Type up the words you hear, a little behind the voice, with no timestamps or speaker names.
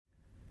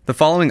The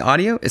following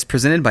audio is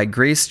presented by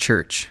Grace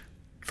Church.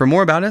 For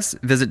more about us,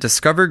 visit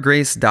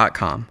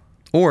discovergrace.com,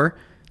 or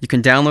you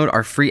can download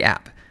our free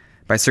app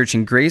by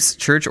searching Grace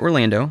Church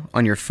Orlando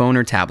on your phone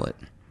or tablet.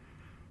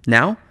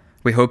 Now,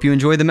 we hope you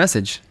enjoy the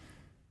message.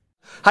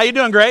 How you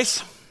doing,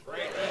 Grace?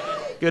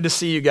 Good to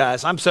see you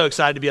guys. I'm so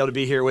excited to be able to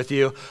be here with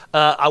you.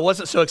 I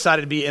wasn't so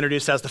excited to be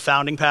introduced as the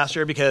founding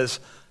pastor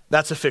because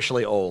that's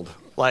officially old.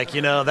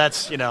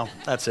 That's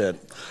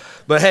it.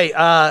 But hey,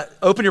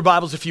 open your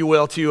Bibles, if you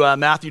will, to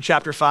Matthew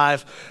chapter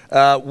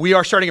 5. We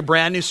are starting a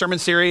brand new sermon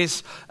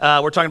series.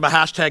 We're talking about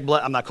hashtag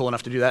blessed. I'm not cool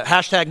enough to do that.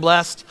 Hashtag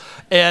blessed.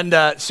 And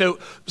so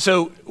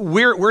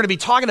we're going to be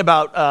talking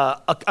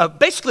about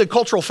basically a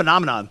cultural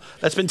phenomenon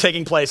that's been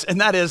taking place,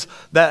 and that is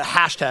the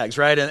hashtags,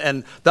 right?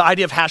 And the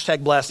idea of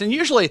hashtag blessed. And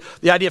usually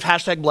the idea of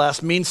hashtag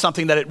blessed means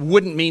something that it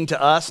wouldn't mean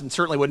to us and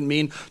certainly wouldn't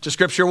mean to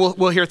Scripture.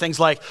 We'll hear things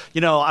like,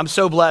 I'm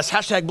so blessed.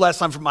 Hashtag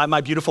blessed, I'm from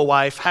my beautiful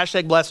wife.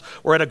 Hashtag blessed,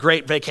 we're at a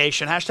great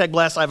vacation. Hashtag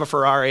blessed, I have a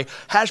Ferrari.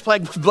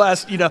 Hashtag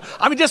blessed,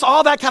 just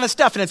all that kind of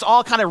stuff. And it's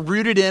all kind of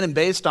rooted in and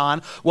based on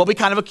what we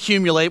kind of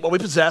accumulate, what we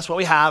possess, what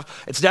we have.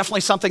 It's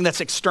definitely something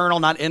that's external,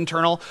 not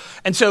internal.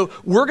 And so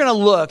we're going to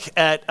look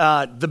at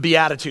the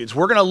Beatitudes.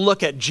 We're going to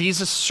look at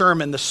Jesus'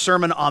 sermon, the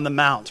Sermon on the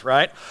Mount,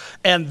 right?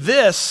 And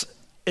this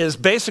is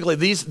basically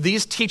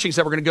these teachings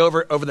that we're going to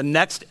go over the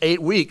next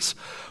 8 weeks.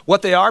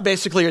 What they are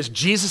basically is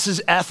Jesus'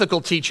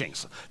 ethical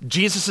teachings.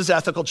 Jesus'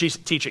 ethical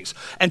teachings.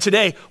 And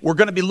today, we're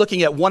going to be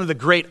looking at one of the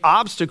great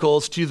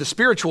obstacles to the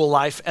spiritual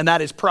life, and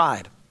that is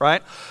pride,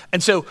 right?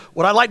 And so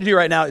what I'd like to do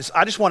right now is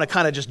I just want to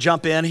kind of just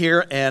jump in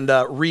here and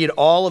read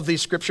all of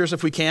these scriptures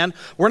if we can.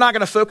 We're not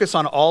going to focus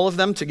on all of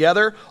them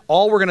together.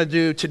 All we're going to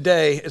do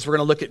today is we're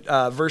going to look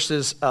at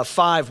verses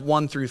 5,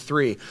 1 through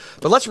 3.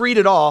 But let's read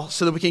it all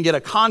so that we can get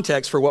a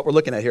context for what we're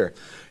looking at here.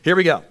 Here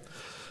we go.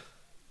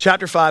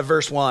 Chapter 5,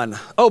 verse 1.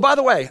 Oh, by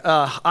the way,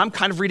 I'm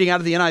kind of reading out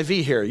of the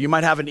NIV here. You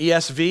might have an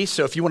ESV,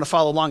 so if you want to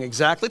follow along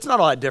exactly, it's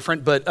not all that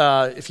different, but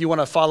if you want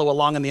to follow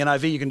along in the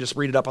NIV, you can just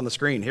read it up on the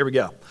screen. Here we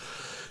go.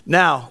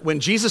 Now, when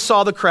Jesus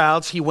saw the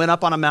crowds, he went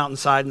up on a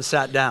mountainside and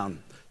sat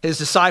down. His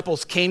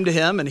disciples came to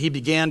him, and he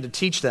began to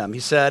teach them. He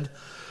said,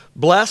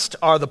 "Blessed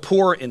are the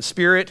poor in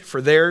spirit,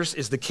 for theirs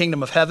is the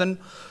kingdom of heaven.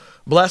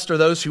 Blessed are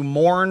those who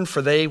mourn,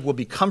 for they will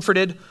be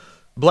comforted.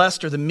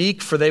 Blessed are the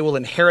meek, for they will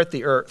inherit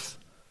the earth.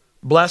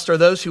 Blessed are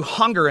those who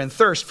hunger and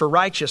thirst for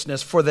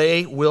righteousness, for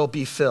they will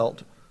be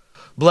filled.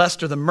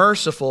 Blessed are the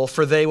merciful,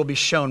 for they will be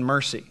shown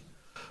mercy.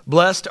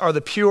 Blessed are the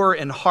pure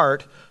in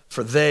heart,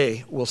 for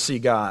they will see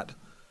God.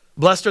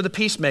 Blessed are the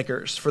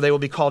peacemakers, for they will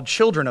be called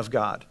children of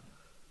God.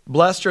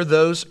 Blessed are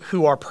those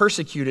who are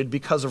persecuted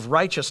because of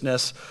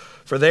righteousness,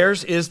 for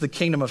theirs is the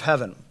kingdom of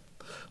heaven.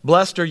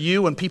 Blessed are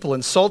you when people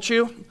insult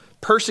you,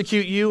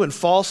 persecute you, and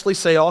falsely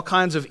say all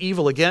kinds of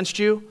evil against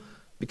you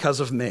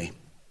because of me.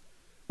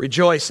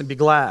 Rejoice and be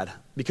glad,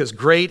 because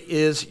great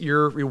is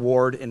your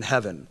reward in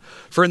heaven.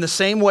 For in the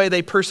same way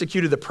they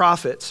persecuted the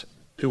prophets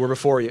who were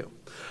before you."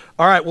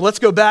 All right, well, let's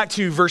go back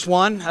to verse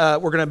 1.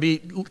 We're going to be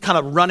kind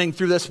of running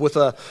through this with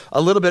a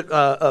little bit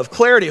of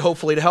clarity,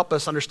 hopefully, to help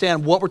us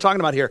understand what we're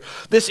talking about here.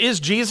 This is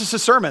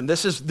Jesus' sermon.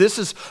 This is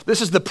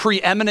the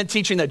preeminent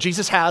teaching that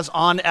Jesus has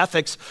on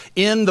ethics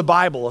in the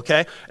Bible,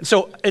 okay? And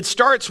so it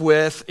starts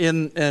with,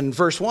 in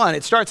verse 1,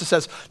 it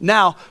says,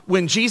 "Now,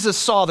 when Jesus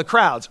saw the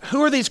crowds."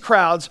 Who are these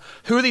crowds?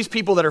 Who are these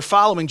people that are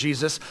following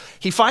Jesus?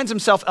 He finds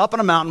himself up on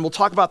a mountain. We'll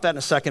talk about that in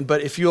a second,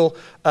 but if you'll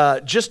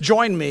just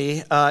join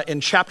me in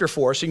chapter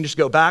 4, so you can just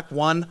go back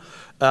one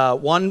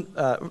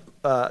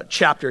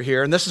chapter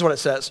here, and this is what it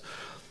says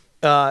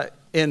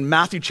in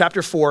Matthew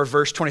chapter 4,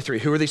 verse 23.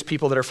 Who are these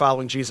people that are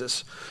following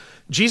Jesus?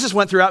 "Jesus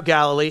went throughout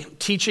Galilee,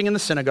 teaching in the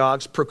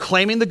synagogues,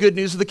 proclaiming the good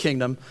news of the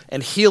kingdom,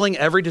 and healing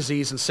every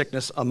disease and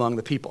sickness among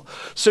the people."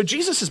 So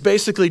Jesus has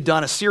basically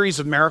done a series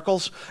of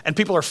miracles, and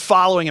people are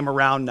following him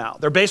around now.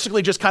 They're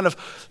basically just kind of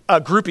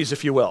groupies,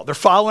 if you will. They're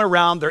following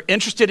around. They're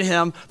interested in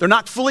him. They're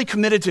not fully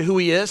committed to who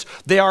he is.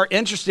 They are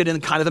interested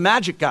in kind of the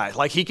magic guy.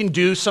 Like, he can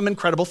do some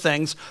incredible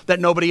things that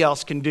nobody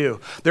else can do.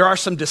 There are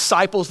some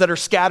disciples that are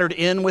scattered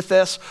in with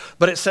this,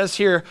 but it says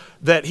here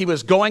that he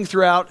was going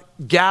throughout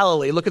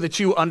Galilee. Look at the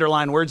two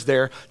underlined words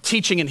there,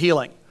 teaching and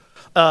healing.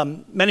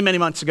 Many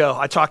months ago,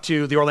 I talked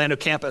to the Orlando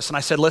campus and I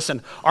said,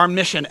 listen, our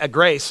mission at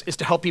Grace is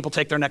to help people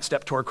take their next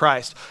step toward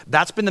Christ.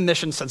 That's been the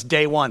mission since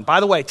day one. By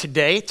the way,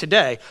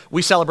 today,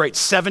 we celebrate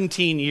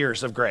 17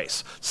 years of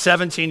Grace.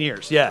 17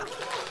 years, yeah.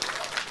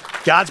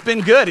 God's been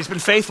good. He's been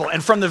faithful.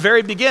 And from the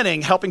very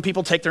beginning, helping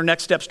people take their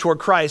next steps toward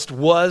Christ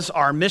was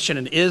our mission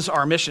and is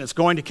our mission. It's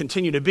going to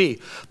continue to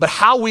be. But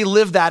how we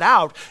live that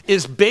out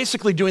is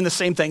basically doing the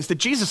same things that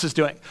Jesus is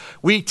doing.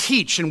 We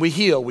teach and we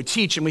heal. We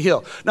teach and we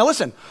heal. Now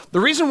listen, the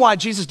reason why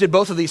Jesus did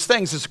both of these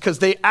things is because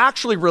they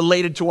actually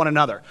related to one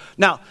another.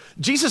 Now,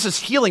 Jesus'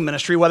 healing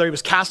ministry, whether he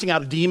was casting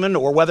out a demon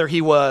or whether he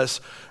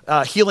was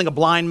healing a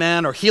blind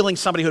man or healing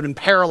somebody who had been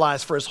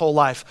paralyzed for his whole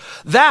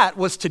life, that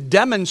was to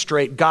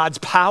demonstrate God's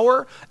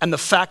power and the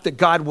fact that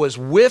God was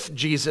with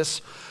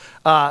Jesus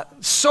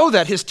so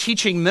that his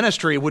teaching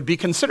ministry would be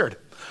considered.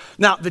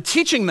 Now, the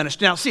teaching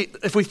ministry, now see,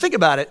 if we think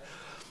about it,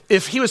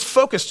 if he was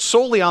focused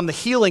solely on the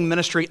healing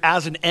ministry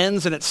as an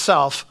ends in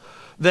itself,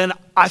 then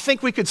I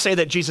think we could say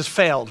that Jesus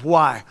failed.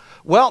 Why?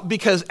 Well,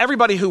 because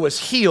everybody who was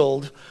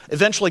healed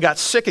eventually got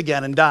sick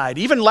again and died.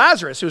 Even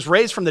Lazarus, who was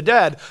raised from the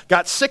dead,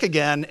 got sick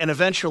again and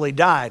eventually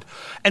died.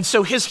 And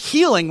so his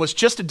healing was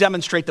just to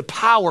demonstrate the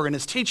power in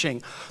his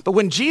teaching. But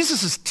when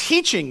Jesus'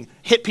 teaching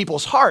hit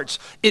people's hearts,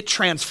 it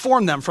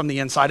transformed them from the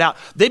inside out.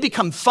 They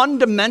become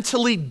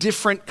fundamentally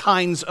different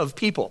kinds of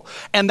people.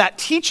 And that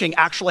teaching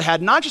actually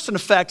had not just an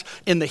effect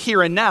in the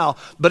here and now,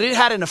 but it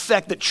had an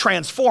effect that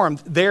transformed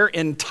their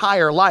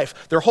entire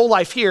life, their whole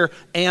life here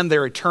and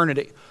their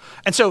eternity.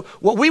 And so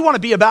what we want to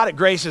be about at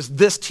Grace is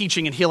this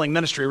teaching and healing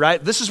ministry,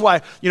 right? This is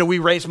why, we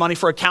raise money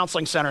for a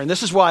counseling center. And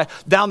this is why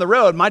down the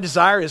road, my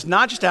desire is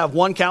not just to have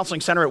one counseling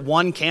center at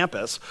one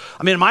campus.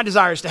 My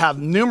desire is to have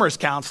numerous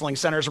counseling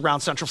centers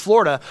around Central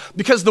Florida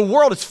because the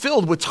world is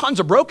filled with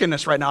tons of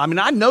brokenness right now.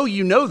 I know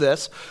you know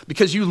this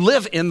because you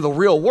live in the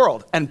real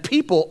world and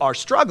people are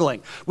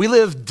struggling. We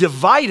live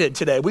divided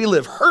today. We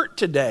live hurt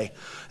today.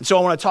 And so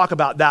I want to talk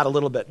about that a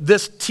little bit.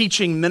 This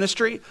teaching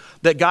ministry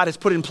that God has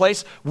put in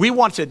place, we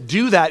want to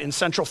do that in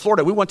Central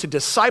Florida. We want to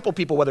disciple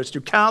people, whether it's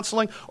through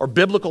counseling or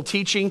biblical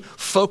teaching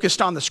focused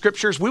on the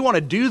scriptures. We want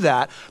to do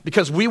that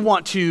because we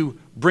want to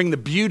bring the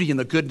beauty and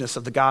the goodness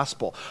of the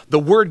gospel. The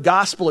word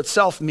gospel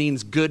itself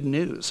means good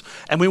news.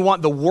 And we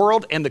want the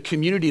world and the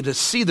community to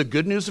see the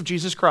good news of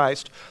Jesus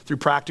Christ through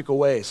practical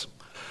ways.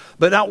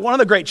 But now one of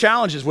the great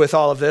challenges with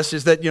all of this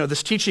is that,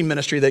 this teaching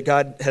ministry that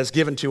God has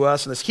given to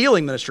us and this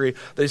healing ministry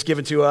that he's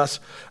given to us,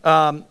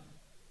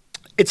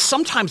 it's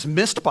sometimes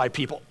missed by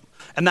people.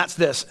 And that's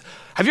this.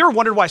 Have you ever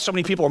wondered why so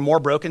many people are more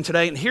broken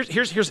today? And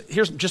here's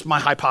just my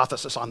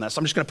hypothesis on this.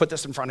 I'm just going to put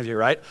this in front of you,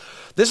 right?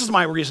 This is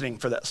my reasoning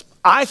for this.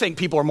 I think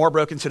people are more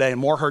broken today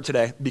and more hurt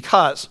today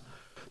because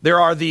there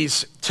are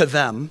these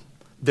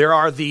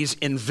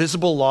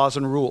invisible laws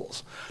and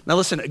rules. Now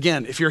listen,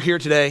 again, if you're here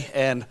today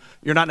and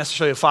you're not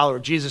necessarily a follower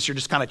of Jesus, you're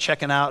just kind of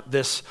checking out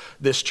this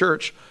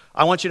church,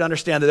 I want you to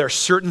understand that there are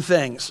certain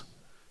things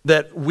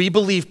that we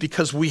believe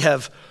because we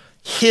have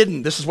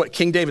hidden. This is what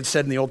King David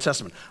said in the Old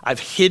Testament. I've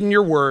hidden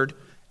your word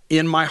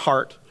in my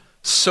heart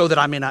so that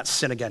I may not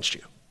sin against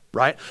you,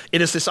 right?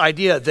 It is this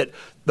idea that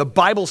the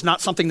Bible's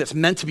not something that's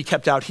meant to be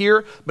kept out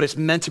here, but it's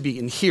meant to be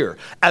in here.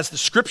 As the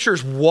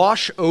scriptures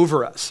wash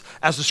over us,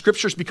 as the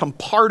scriptures become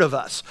part of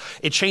us,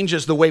 it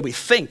changes the way we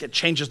think, it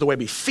changes the way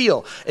we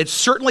feel, it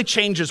certainly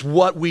changes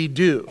what we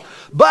do.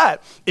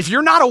 But if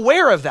you're not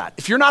aware of that,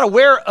 if you're not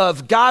aware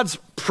of God's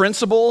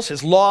principles,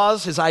 his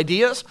laws, his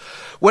ideas,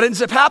 what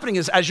ends up happening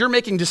is as you're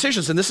making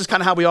decisions, and this is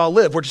kind of how we all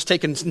live, we're just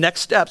taking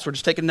next steps.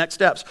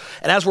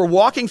 And as we're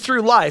walking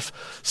through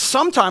life,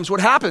 sometimes what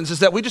happens is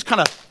that we just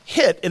kind of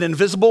hit an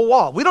invisible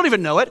wall. We don't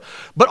even know it,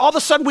 but all of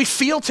a sudden we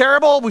feel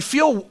terrible, we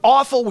feel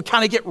awful, we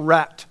kind of get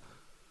wrecked.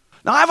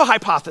 Now, I have a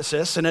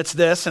hypothesis, and it's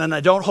this,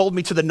 and don't hold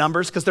me to the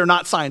numbers because they're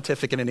not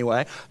scientific in any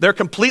way. They're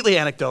completely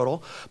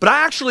anecdotal, but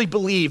I actually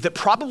believe that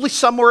probably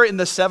somewhere in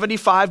the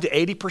 75 to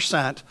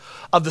 80%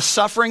 of the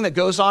suffering that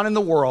goes on in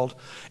the world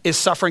is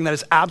suffering that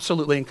is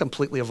absolutely and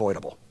completely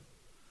avoidable.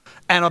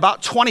 And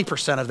about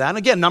 20% of that, and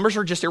again, numbers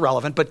are just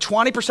irrelevant, but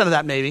 20% of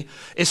that maybe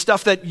is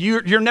stuff that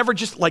you're never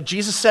just, like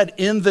Jesus said,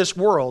 in this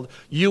world,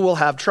 you will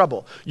have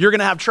trouble. You're going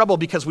to have trouble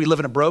because we live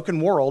in a broken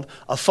world,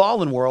 a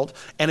fallen world,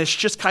 and it's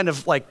just kind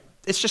of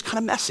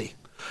messy.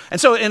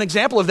 And so an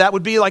example of that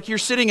would be like you're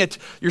sitting at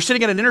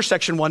an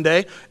intersection one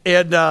day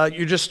and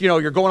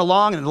you're going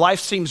along and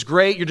life seems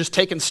great. You're just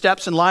taking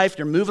steps in life.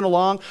 You're moving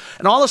along.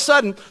 And all of a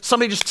sudden,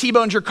 somebody just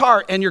T-bones your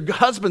car and your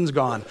husband's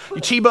gone.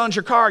 You T-bones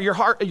your car,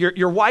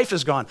 your wife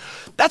is gone.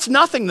 That's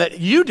nothing that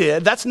you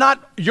did. That's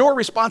not your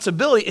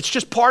responsibility. It's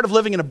just part of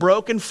living in a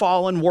broken,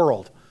 fallen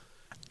world.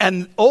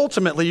 And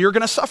ultimately, you're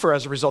going to suffer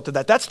as a result of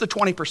that. That's the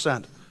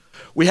 20%.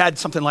 We had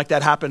something like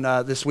that happen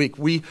this week.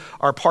 We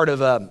are part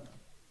of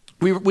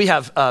We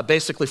have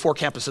basically 4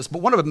 campuses,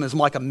 but one of them is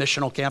like a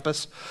missional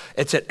campus.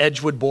 It's at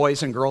Edgewood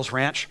Boys and Girls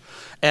Ranch.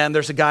 And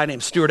there's a guy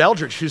named Stuart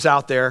Eldridge who's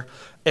out there,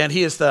 and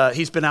he's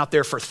been out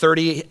there for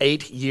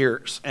 38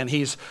 years, and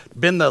he's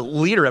been the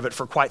leader of it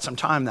for quite some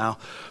time now.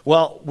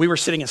 Well, we were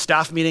sitting in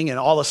staff meeting, and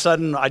all of a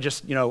sudden,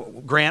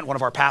 Grant, one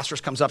of our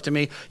pastors, comes up to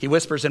me. He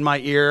whispers in my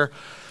ear,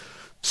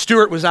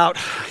 Stuart was out,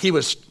 he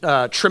was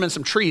trimming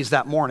some trees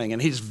that morning,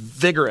 and he's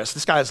vigorous.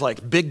 This guy's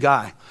like big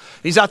guy.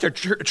 He's out there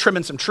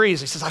trimming some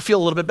trees. He says, I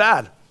feel a little bit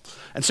bad.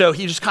 And so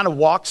he just kind of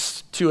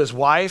walks to his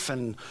wife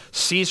and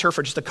sees her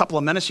for just a couple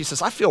of minutes. He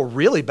says, I feel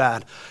really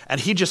bad. And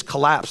he just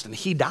collapsed and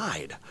he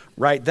died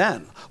right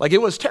then. Like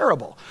it was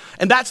terrible.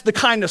 And that's the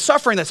kind of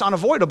suffering that's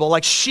unavoidable.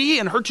 Like she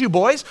and her 2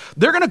 boys,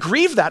 they're going to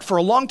grieve that for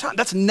a long time.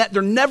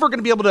 They're never going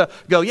to be able to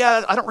go,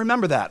 yeah, I don't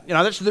remember that.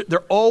 They're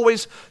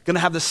always going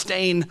to have the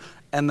stain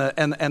and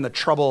the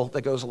trouble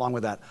that goes along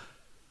with that.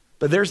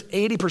 But there's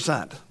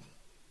 80%,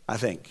 I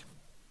think,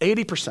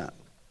 80%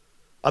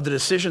 of the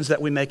decisions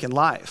that we make in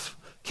life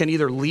can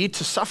either lead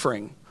to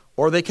suffering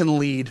or they can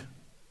lead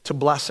to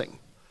blessing.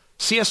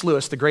 C.S.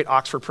 Lewis, the great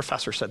Oxford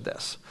professor, said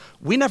this: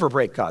 we never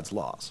break God's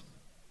laws.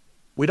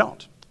 We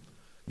don't.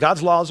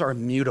 God's laws are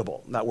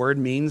immutable. That word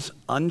means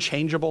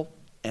unchangeable,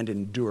 and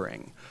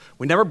enduring.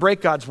 We never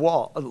break God's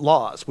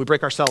laws. We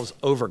break ourselves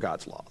over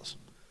God's laws.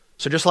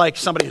 So just like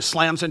somebody who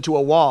slams into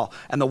a wall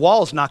and the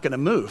wall is not going to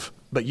move,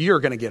 but you're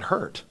going to get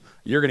hurt.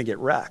 You're going to get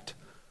wrecked.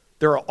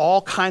 There are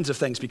all kinds of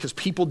things because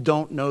people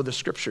don't know the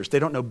scriptures. They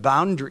don't know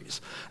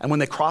boundaries. And when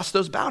they cross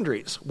those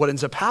boundaries, what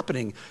ends up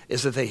happening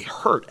is that they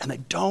hurt and they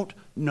don't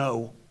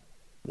know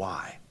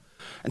why.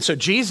 And so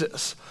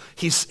Jesus,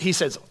 he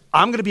says,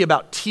 I'm going to be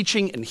about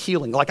teaching and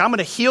healing. Like, I'm going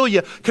to heal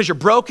you because you're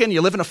broken,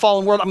 you live in a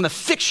fallen world. I'm going to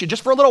fix you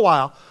just for a little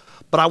while.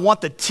 But I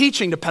want the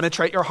teaching to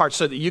penetrate your heart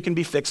so that you can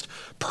be fixed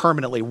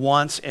permanently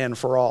once and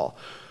for all.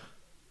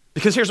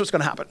 Because here's what's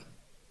going to happen.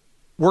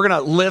 We're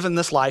going to live in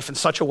this life in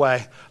such a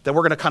way that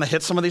we're going to kind of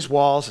hit some of these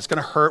walls. It's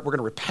going to hurt. We're going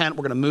to repent.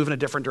 We're going to move in a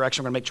different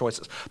direction. We're going to make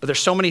choices. But there's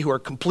so many who are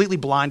completely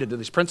blinded to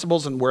these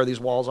principles and where these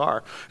walls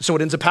are. So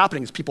what ends up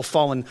happening is people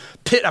fall in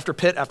pit after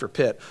pit after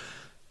pit.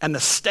 And the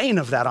stain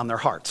of that on their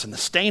hearts and the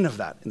stain of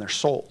that in their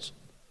souls,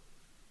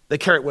 they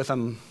carry it with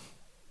them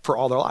for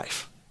all their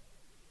life.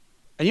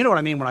 And you know what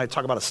I mean when I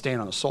talk about a stain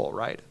on the soul,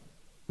 right?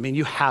 I mean,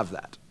 you have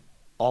that.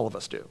 All of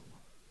us do.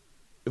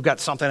 We've got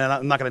something, and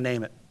I'm not going to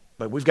name it,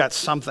 but we've got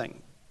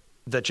something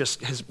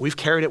that we've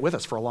carried it with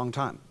us for a long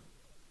time.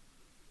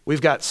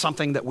 We've got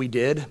something that we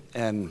did,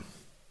 and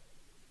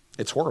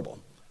it's horrible.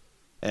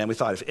 And we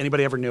thought, if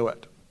anybody ever knew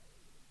it,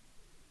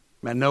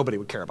 man, nobody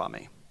would care about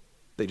me.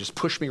 They just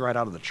pushed me right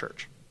out of the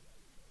church.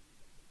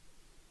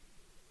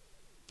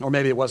 Or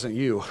maybe it wasn't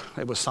you.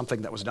 It was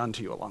something that was done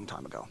to you a long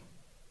time ago.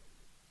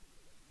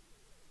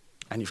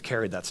 And you've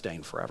carried that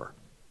stain forever.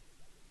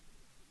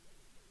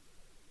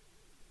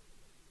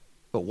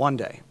 But one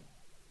day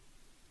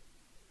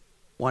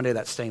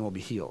that stain will be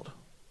healed.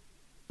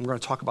 We're going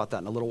to talk about that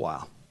in a little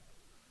while.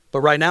 But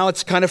right now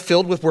it's kind of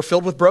we're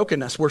filled with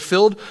brokenness. We're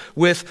filled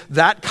with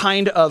that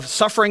kind of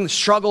suffering,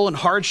 struggle, and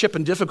hardship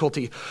and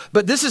difficulty.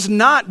 But this is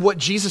not what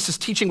Jesus'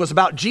 teaching was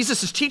about.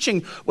 Jesus'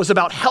 teaching was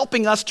about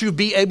helping us to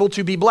be able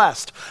to be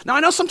blessed. Now,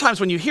 I know sometimes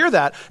when you hear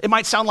that, it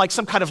might sound like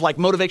some kind of like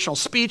motivational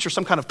speech or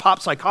some kind of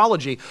pop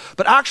psychology.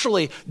 But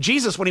actually,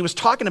 Jesus, when he was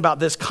talking about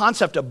this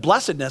concept of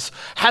blessedness,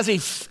 has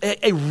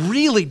a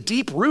really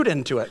deep root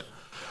into it.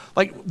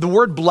 Like the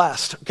word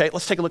blessed. Okay,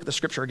 let's take a look at the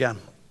scripture again.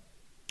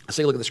 Let's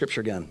take a look at the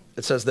scripture again.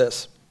 It says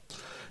this.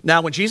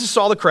 Now, when Jesus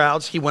saw the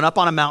crowds, he went up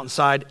on a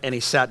mountainside and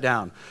he sat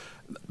down.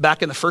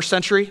 Back in the first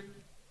century,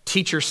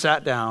 teachers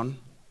sat down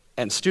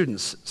and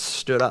students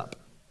stood up.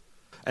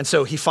 And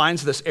so he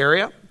finds this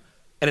area,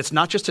 and it's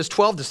not just his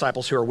 12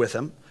 disciples who are with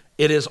him.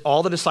 It is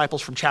all the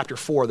disciples from chapter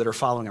 4 that are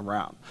following him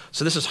around.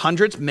 So this is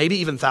hundreds, maybe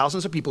even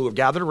thousands of people who have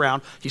gathered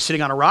around. He's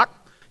sitting on a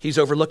rock. He's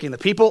overlooking the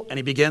people, and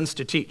he begins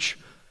to teach.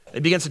 He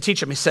begins to teach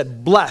them. He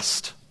said,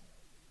 blessed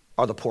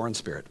are the poor in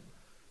spirit.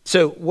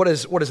 So what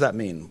does that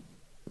mean?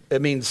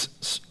 It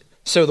means,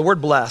 so the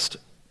word blessed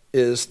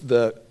is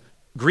the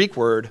Greek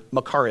word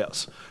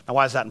makarios. Now,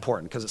 why is that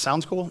important? Because it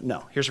sounds cool?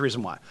 No, here's the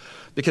reason why.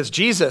 Because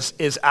Jesus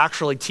is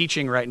actually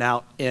teaching right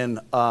now in,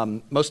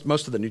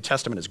 most of the New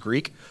Testament is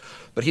Greek,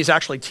 but he's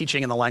actually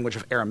teaching in the language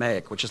of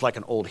Aramaic, which is like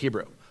an old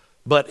Hebrew.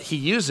 But he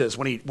uses,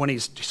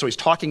 he's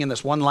talking in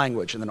this one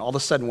language, and then all of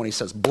a sudden when he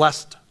says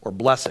blessed or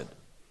blessed,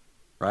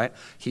 right?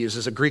 He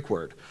uses a Greek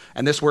word.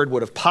 And this word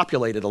would have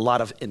populated a lot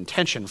of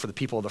intention for the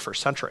people of the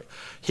first century.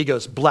 He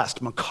goes,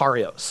 blessed,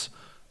 makarios.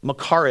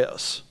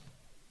 Makarios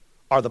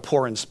are the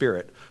poor in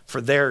spirit,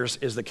 for theirs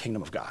is the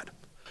kingdom of God.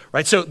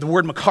 Right? So the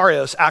word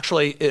makarios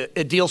actually,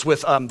 it deals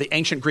with the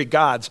ancient Greek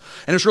gods.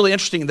 And it's really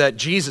interesting that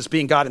Jesus,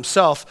 being God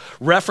himself,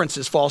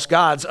 references false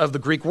gods of the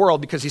Greek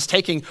world because he's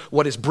taking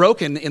what is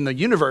broken in the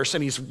universe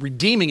and he's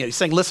redeeming it. He's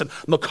saying, listen,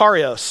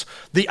 makarios,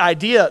 the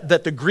idea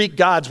that the Greek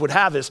gods would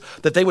have is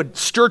that they would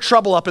stir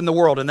trouble up in the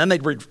world and then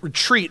they'd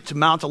retreat to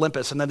Mount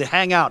Olympus and then they'd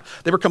hang out.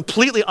 They were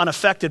completely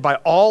unaffected by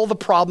all the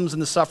problems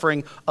and the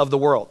suffering of the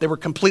world. They were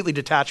completely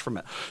detached from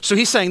it. So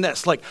he's saying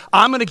this, like,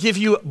 I'm going to give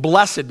you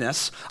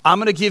blessedness. I'm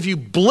going to give you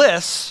bliss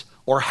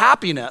or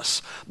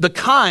happiness, the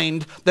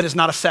kind that is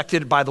not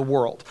affected by the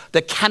world,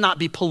 that cannot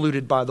be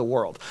polluted by the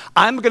world.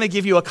 I'm going to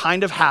give you a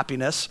kind of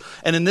happiness,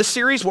 and in this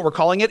series, what we're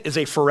calling it is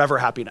a forever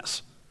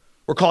happiness.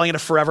 We're calling it a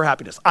forever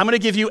happiness. I'm going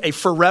to give you a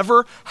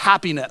forever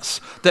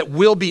happiness that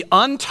will be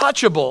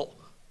untouchable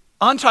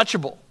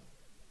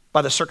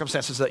by the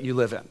circumstances that you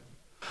live in.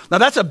 Now,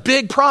 that's a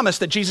big promise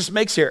that Jesus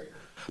makes here,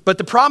 but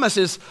the promise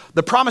is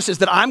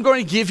that I'm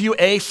going to give you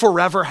a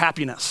forever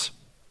happiness.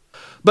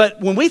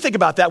 But when we think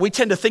about that, we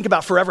tend to think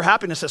about forever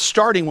happiness as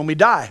starting when we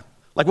die.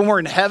 Like when we're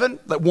in heaven,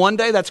 that one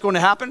day that's going to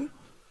happen.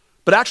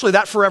 But actually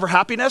that forever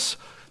happiness,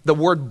 the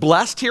word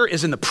blessed here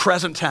is in the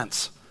present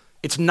tense.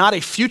 It's not a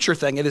future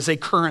thing, it is a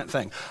current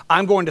thing.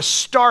 I'm going to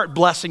start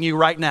blessing you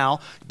right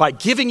now by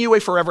giving you a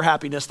forever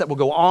happiness that will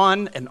go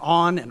on and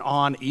on and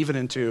on, even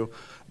into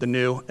the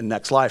new and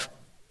next life.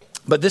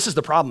 But this is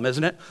the problem,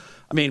 isn't it?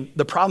 I mean,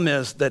 the problem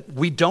is that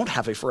we don't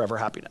have a forever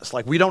happiness.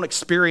 Like, we don't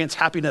experience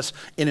happiness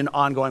in an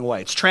ongoing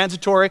way. It's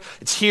transitory,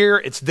 it's here,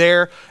 it's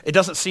there. It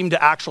doesn't seem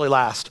to actually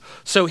last.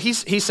 So he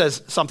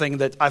says something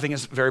that I think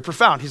is very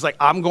profound. He's like,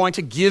 I'm going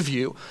to give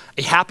you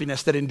a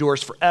happiness that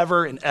endures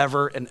forever and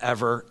ever and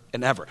ever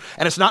and ever.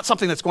 And it's not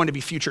something that's going to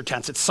be future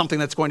tense. It's something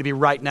that's going to be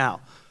right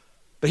now.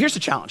 But here's the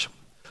challenge.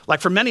 Like,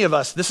 for many of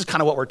us, this is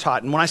kind of what we're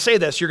taught. And when I say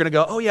this, you're going to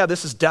go, oh yeah,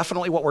 this is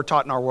definitely what we're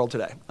taught in our world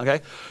today,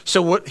 okay?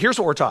 So here's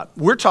what we're taught.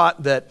 We're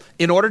taught that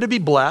in order to be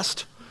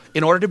blessed,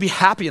 in order to be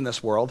happy in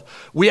this world,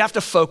 we have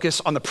to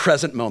focus on the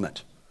present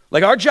moment.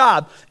 Like, our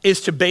job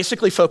is to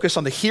basically focus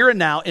on the here and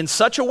now in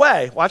such a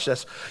way, watch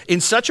this, in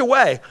such a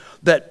way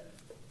that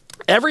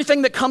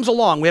everything that comes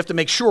along, we have to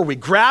make sure we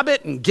grab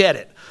it and get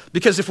it.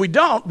 Because if we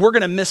don't, we're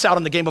going to miss out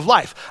on the game of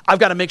life. I've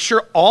got to make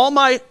sure all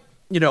my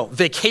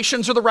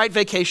vacations are the right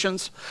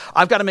vacations.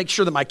 I've got to make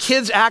sure that my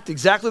kids act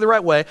exactly the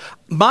right way.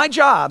 My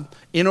job,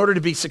 in order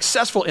to be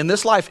successful in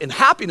this life in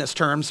happiness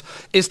terms,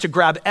 is to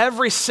grab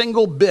every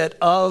single bit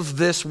of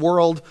this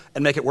world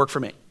and make it work for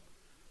me.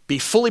 Be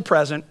fully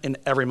present in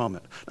every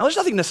moment. Now, there's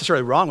nothing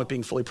necessarily wrong with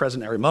being fully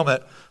present in every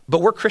moment,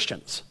 but we're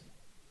Christians.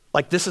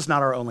 Like, this is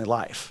not our only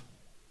life.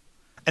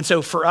 And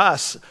so for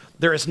us,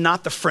 there is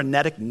not the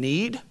frenetic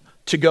need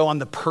to go on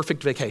the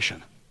perfect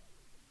vacation,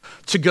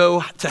 to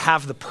go to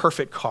have the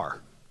perfect car,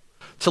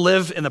 to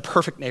live in the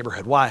perfect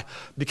neighborhood. Why?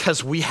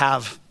 Because we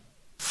have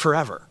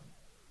forever.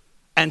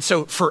 And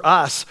so for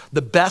us,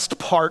 the best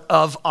part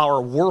of our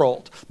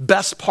world,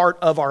 best part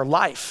of our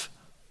life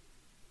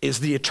is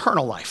the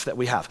eternal life that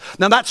we have.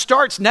 Now that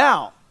starts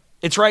now.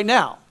 It's right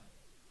now.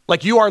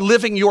 Like, you are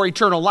living your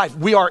eternal life.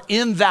 We are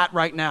in that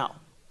right now.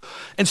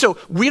 And so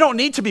we don't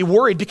need to be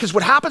worried, because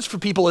what happens for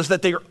people is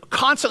that they're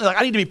constantly like,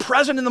 I need to be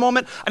present in the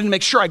moment. I need to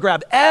make sure I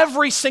grab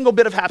every single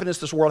bit of happiness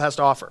this world has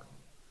to offer.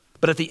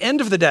 But at the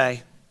end of the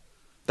day,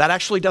 that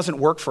actually doesn't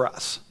work for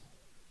us.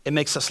 It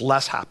makes us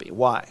less happy.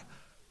 Why?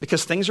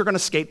 Because things are going to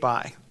skate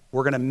by.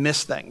 We're going to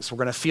miss things. We're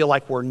going to feel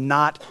like we're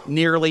not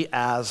nearly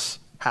as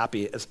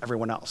happy as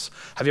everyone else.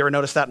 Have you ever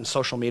noticed that in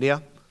social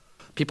media?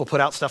 People put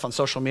out stuff on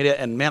social media,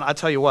 and man, I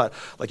tell you what,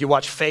 like, you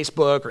watch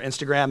Facebook or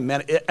Instagram,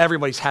 man,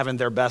 everybody's having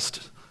their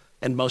best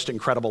and most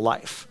incredible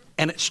life.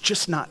 And it's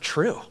just not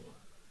true.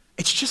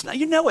 It's just not,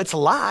 it's a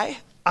lie.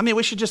 I mean,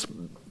 we should just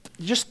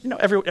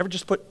ever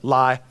just put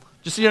lie.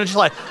 Just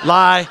like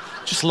lie,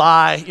 just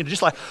lie,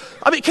 just lie.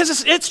 I mean,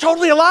 because it's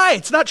totally a lie.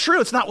 It's not true.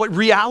 It's not what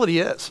reality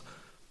is.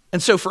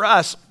 And so for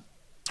us,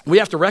 we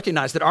have to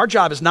recognize that our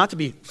job is not to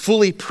be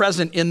fully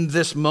present in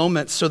this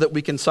moment so that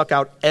we can suck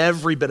out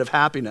every bit of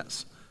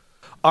happiness.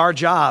 Our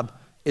job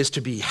is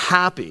to be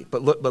happy.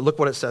 But look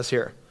what it says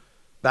here.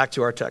 Back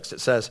to our text. It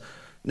says,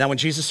 now when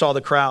Jesus saw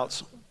the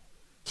crowds,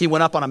 he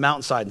went up on a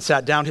mountainside and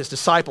sat down. His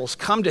disciples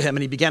come to him,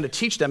 and he began to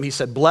teach them. He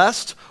said,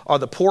 blessed are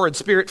the poor in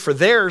spirit, for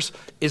theirs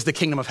is the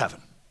kingdom of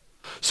heaven.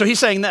 So he's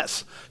saying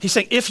this. He's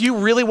saying, if you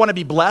really want to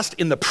be blessed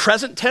in the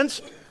present tense,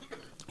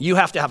 you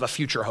have to have a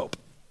future hope.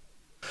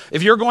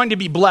 If you're going to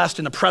be blessed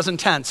in the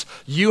present tense,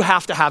 you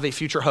have to have a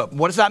future hope.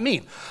 What does that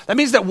mean? That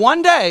means that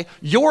one day,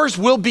 yours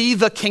will be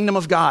the kingdom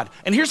of God.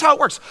 And here's how it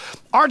works.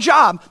 Our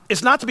job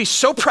is not to be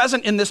so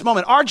present in this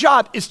moment. Our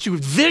job is to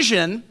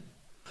vision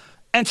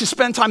and to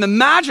spend time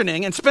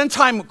imagining and spend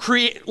time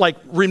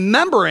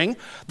remembering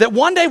that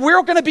one day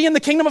we're going to be in the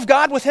kingdom of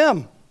God with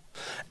him.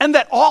 And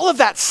that all of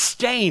that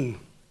stain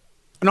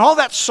and all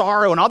that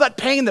sorrow and all that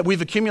pain that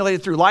we've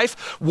accumulated through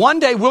life, one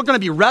day we're going to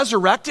be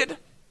resurrected,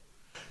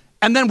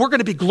 and then we're going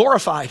to be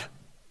glorified.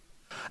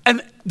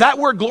 And that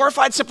word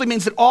glorified simply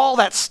means that all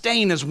that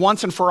stain is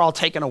once and for all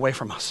taken away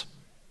from us.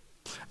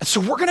 And so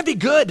we're going to be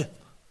good.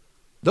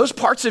 Those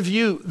parts of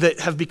you that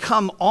have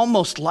become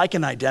almost like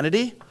an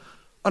identity,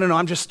 I don't know,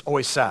 I'm just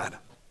always sad.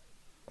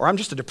 Or I'm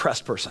just a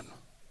depressed person.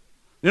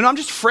 I'm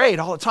just afraid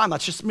all the time.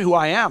 That's just who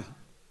I am.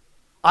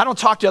 I don't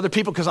talk to other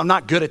people because I'm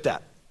not good at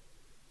that.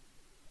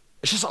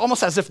 It's just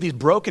almost as if these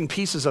broken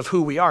pieces of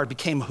who we are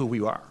became who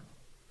we are.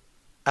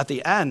 At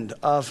the end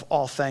of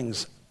all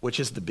things, which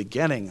is the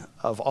beginning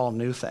of all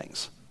new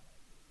things,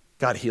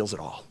 God heals it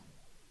all.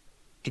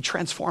 He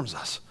transforms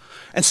us.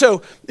 And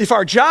so if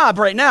our job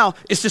right now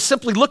is to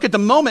simply look at the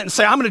moment and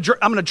say, I'm going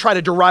to try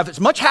to derive as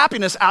much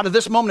happiness out of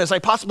this moment as I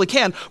possibly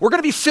can, we're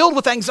going to be filled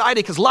with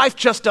anxiety because life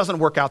just doesn't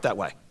work out that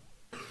way.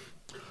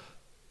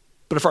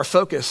 But if our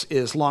focus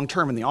is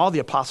long-term, and all the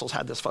apostles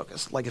had this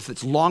focus, like if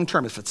it's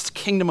long-term, if it's the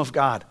kingdom of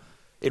God,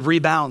 it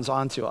rebounds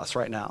onto us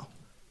right now,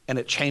 and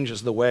it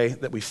changes the way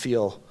that we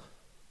feel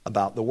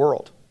about the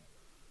world.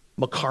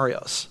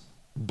 Makarios,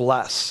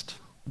 blessed,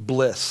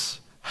 bliss,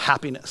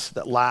 happiness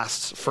that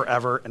lasts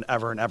forever and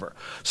ever and ever.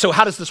 So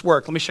how does this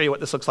work? Let me show you what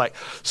this looks like.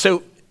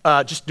 So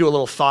just do a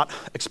little thought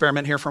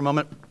experiment here for a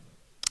moment.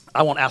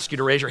 I won't ask you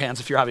to raise your hands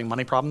if you're having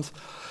money problems,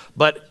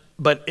 but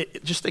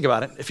just think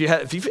about it. If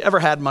you've ever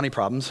had money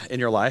problems in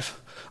your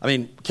life, I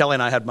mean, Kelly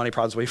and I had money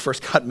problems when we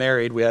first got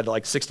married. We had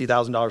like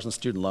 $60,000 in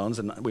student loans,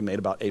 and we made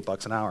about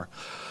 $8 an hour.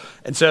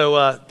 And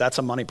so that's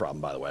a money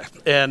problem, by the way.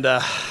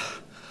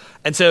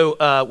 And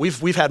so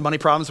we've had money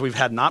problems, we've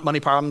had not money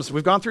problems,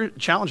 we've gone through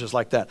challenges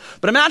like that.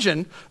 But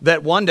imagine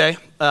that one day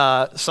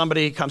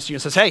somebody comes to you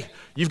and says, hey,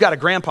 you've got a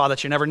grandpa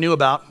that you never knew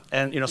about,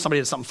 and somebody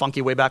did something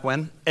funky way back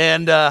when,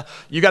 and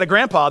you got a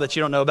grandpa that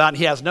you don't know about, and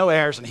he has no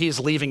heirs, and he's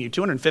leaving you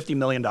 $250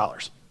 million,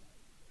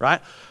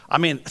 right? I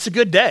mean, it's a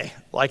good day.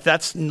 Like,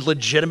 that's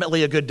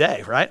legitimately a good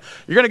day, right?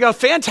 You're going to go,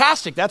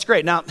 fantastic, that's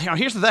great. Now,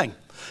 here's the thing.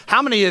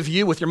 How many of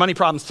you with your money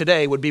problems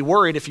today would be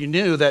worried if you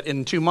knew that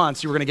in 2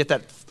 months you were going to get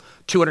that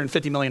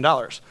 $250 million?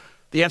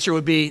 The answer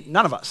would be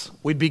none of us.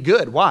 We'd be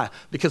good. Why?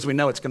 Because we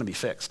know it's going to be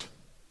fixed.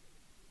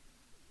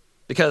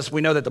 Because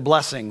we know that the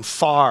blessing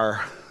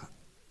far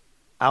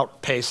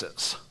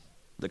outpaces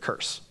the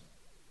curse.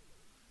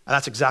 And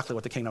that's exactly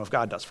what the kingdom of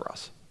God does for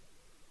us.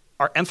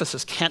 Our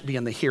emphasis can't be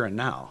in the here and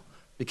now,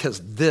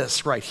 because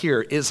this right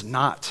here is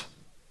not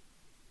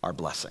our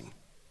blessing.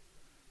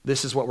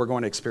 This is what we're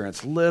going to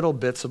experience, little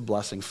bits of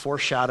blessing,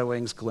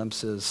 foreshadowings,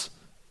 glimpses,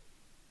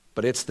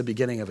 but it's the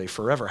beginning of a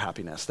forever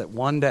happiness that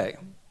one day,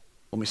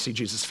 when we see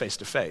Jesus face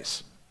to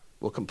face,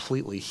 will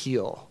completely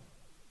heal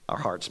our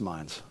hearts,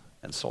 minds,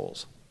 and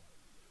souls.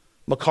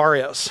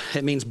 Makarios,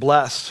 it means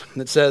blessed.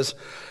 And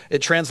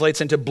it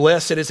translates into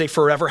bliss. It is a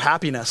forever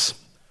happiness.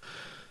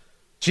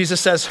 Jesus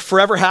says,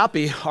 forever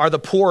happy are the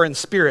poor in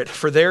spirit,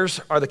 for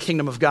theirs are the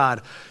kingdom of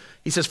God.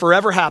 He says,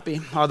 forever happy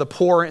are the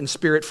poor in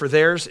spirit, for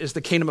theirs is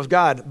the kingdom of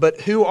God.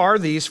 But who are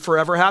these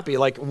forever happy?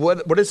 Like,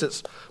 what is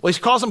this? Well, he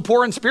calls them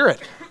poor in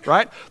spirit,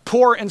 right?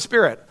 Poor in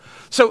spirit.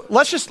 So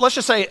let's just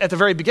say at the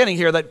very beginning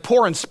here that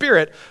poor in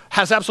spirit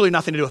has absolutely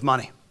nothing to do with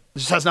money. It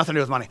just has nothing to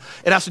do with money.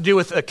 It has to do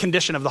with a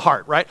condition of the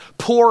heart, right?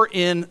 Poor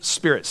in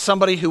spirit,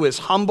 somebody who is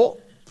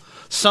humble,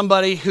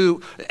 somebody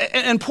who,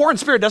 and poor in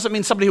spirit doesn't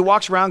mean somebody who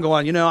walks around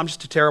going, I'm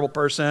just a terrible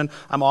person,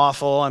 I'm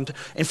awful.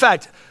 In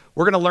fact,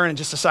 we're going to learn in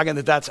just a second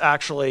that that's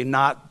actually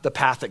not the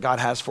path that God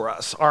has for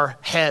us. Our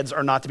heads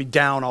are not to be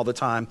down all the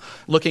time,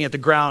 looking at the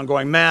ground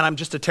going, man, I'm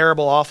just a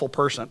terrible, awful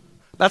person.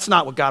 That's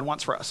not what God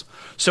wants for us.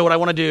 So what I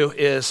want to do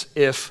is,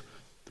 if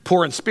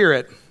poor in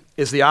spirit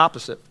is the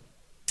opposite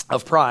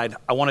of pride,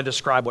 I want to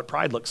describe what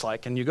pride looks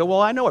like. And you go,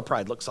 well, I know what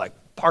pride looks like,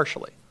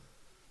 partially.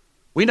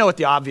 We know what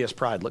the obvious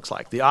pride looks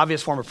like. The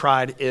obvious form of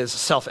pride is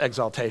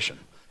self-exaltation.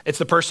 It's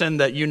the person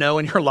that you know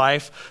in your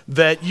life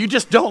that you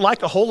just don't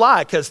like a whole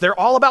lot because they're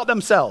all about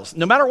themselves,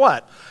 no matter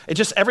what.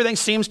 Everything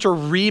seems to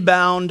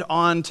rebound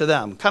onto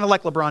them, kind of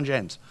like LeBron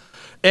James.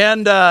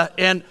 And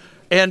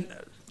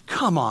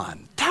come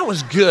on, that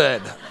was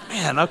good.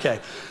 Man, okay.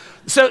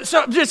 So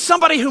just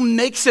somebody who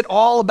makes it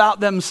all about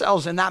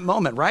themselves in that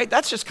moment, right?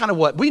 That's just kind of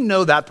what, we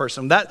know that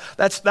person.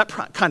 That's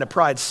kind of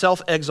pride,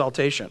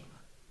 self-exaltation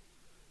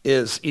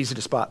is easy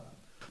to spot.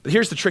 But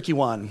here's the tricky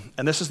one,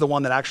 and this is the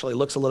one that actually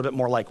looks a little bit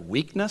more like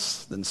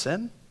weakness than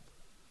sin,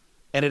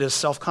 and it is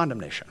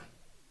self-condemnation.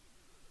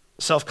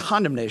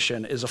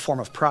 Self-condemnation is a form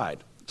of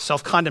pride.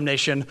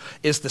 Self-condemnation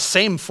is the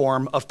same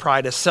form of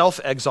pride as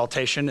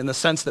self-exaltation in the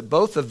sense that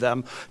both of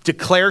them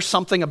declare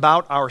something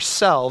about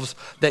ourselves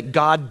that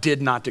God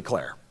did not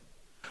declare.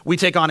 We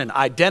take on an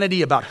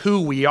identity about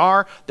who we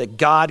are that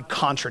God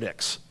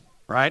contradicts,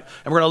 right?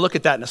 And we're going to look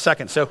at that in a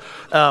second. So,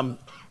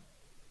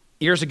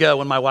 years ago,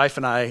 when my wife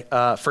and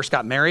I first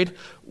got married,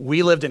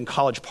 we lived in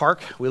College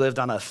Park. We lived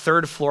on a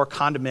third-floor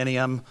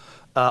condominium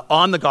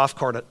on the golf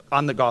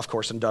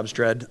course in Dubs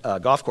Dread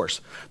Golf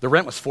Course. The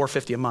rent was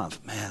 $450 a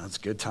month. Man, that's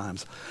good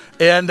times.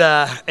 And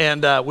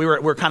we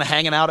were kind of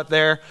hanging out up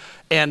there.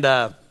 And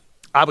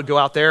I would go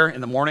out there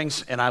in the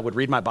mornings, and I would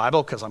read my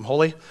Bible because I'm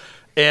holy.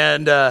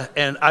 And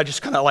I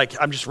just kind of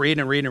I'm just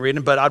reading and reading and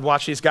reading. But I'd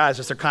watch these guys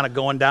as they're kind of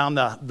going down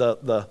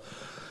the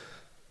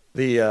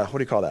what do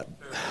you call that?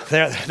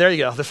 There you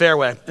go, the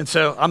fairway. And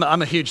so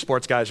I'm a huge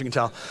sports guy, as you can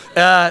tell.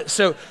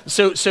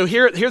 So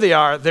here they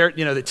are.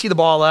 They tee the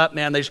ball up,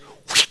 man. They just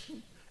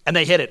and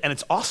they hit it, and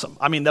it's awesome.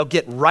 I mean, they'll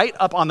get right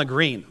up on the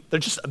green.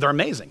 They're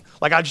amazing.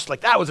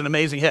 That was an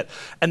amazing hit.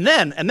 And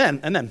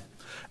then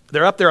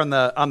they're up there on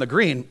the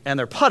green, and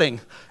they're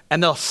putting,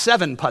 and they'll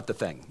 7-putt the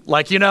thing.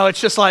 It's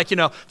just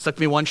it took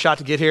me one shot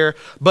to get here,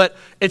 but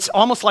it's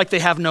almost like they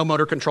have no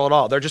motor control at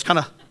all. They're just kind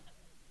of.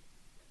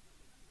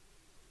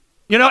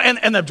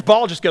 And the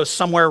ball just goes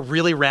somewhere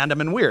really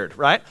random and weird,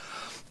 right?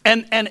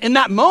 And in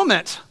that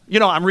moment,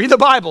 I'm reading the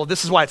Bible.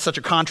 This is why it's such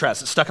a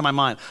contrast. It's stuck in my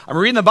mind. I'm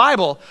reading the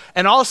Bible,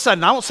 and all of a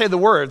sudden, I won't say the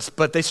words,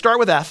 but they start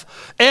with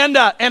F. And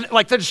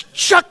they just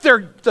chuck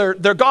their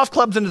golf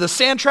clubs into the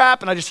sand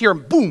trap, and I just hear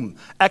them, boom,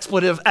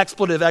 expletive.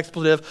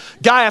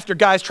 Guy after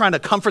guy is trying to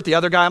comfort the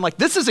other guy. I'm like,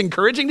 this is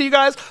encouraging to you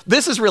guys?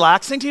 This is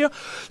relaxing to you?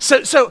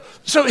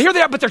 So here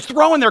they are, but they're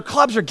throwing their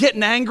clubs, they're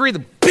getting angry.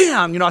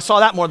 Bam, I saw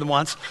that more than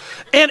once.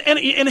 And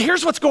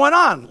here's what's going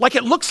on.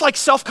 It looks like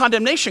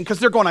self-condemnation because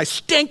they're going, I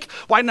stink.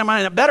 Why didn't I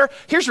mind it better?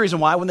 Here's the reason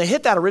why. When they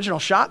hit that original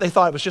shot, they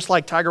thought it was just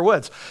like Tiger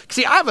Woods.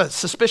 See, I have a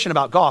suspicion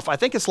about golf. I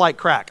think it's like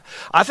crack.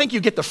 I think you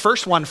get the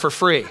first one for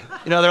free.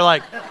 They're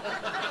like,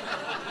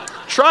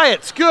 try it.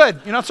 It's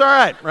good. It's all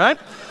right?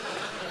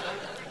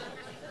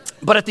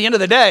 But at the end of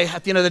the day,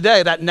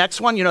 that next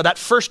one, that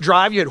first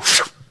drive, you're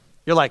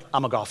like,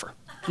 I'm a golfer.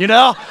 you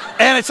know?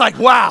 And it's like,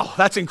 wow,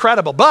 that's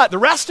incredible. But the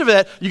rest of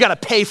it, you got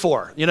to pay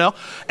for, you know?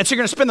 And so you're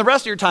going to spend the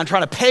rest of your time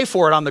trying to pay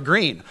for it on the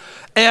green.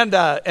 And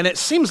it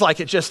seems like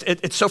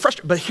it's so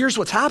frustrating. But here's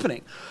what's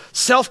happening.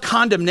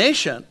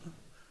 Self-condemnation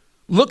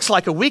looks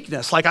like a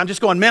weakness. Like I'm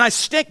just going, man, I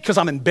stink because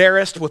I'm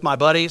embarrassed with my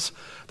buddies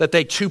that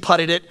they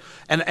 2-putted it.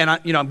 And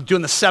I'm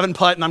doing the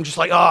 7-putt and I'm just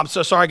like, oh, I'm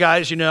so sorry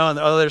guys, you know, and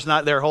there's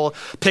not their whole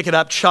pick it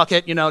up, chuck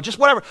it, you know, just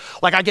whatever.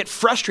 Like I get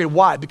frustrated.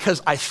 Why?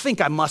 Because I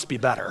think I must be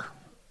better.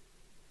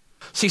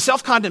 See,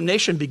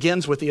 self-condemnation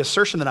begins with the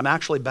assertion that I'm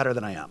actually better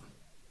than I am.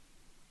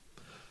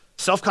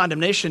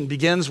 Self-condemnation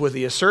begins with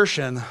the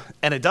assertion,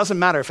 and it doesn't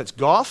matter if it's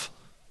golf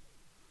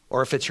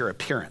or if it's your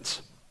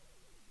appearance.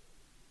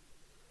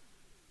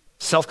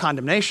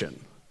 Self-condemnation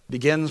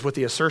begins with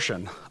the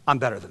assertion, I'm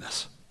better than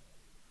this.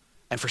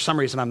 And for some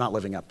reason, I'm not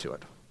living up to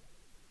it.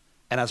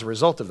 And as a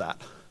result of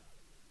that,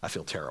 I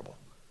feel terrible.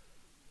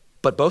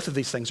 But both of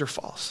these things are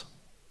false.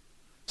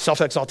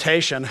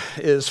 Self-exaltation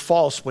is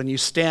false when you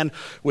stand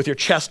with your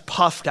chest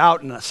puffed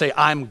out and say,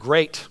 I'm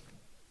great.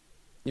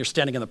 You're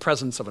standing in the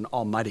presence of an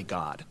almighty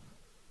God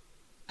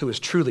who is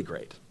truly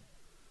great.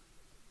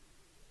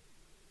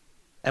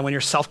 And when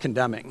you're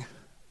self-condemning,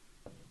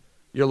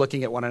 you're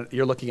looking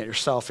at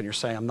yourself and you're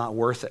saying, I'm not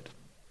worth it.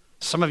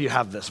 Some of you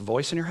have this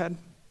voice in your head,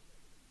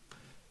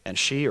 and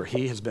she or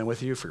he has been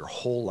with you for your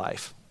whole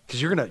life.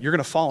 Because you're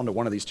gonna fall into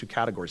one of these two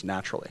categories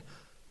naturally.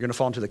 You're gonna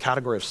fall into the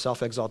category of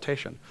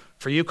self-exaltation.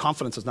 For you,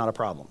 confidence is not a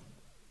problem.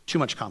 Too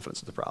much confidence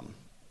is the problem.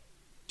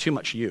 Too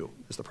much you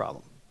is the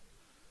problem.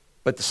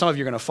 But some of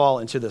you are gonna fall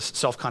into this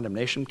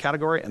self-condemnation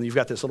category, and you've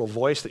got this little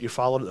voice that you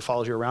followed that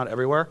follows you around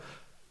everywhere.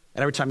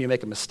 And every time you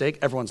make a mistake,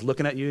 everyone's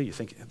looking at you.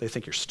 They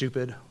think you're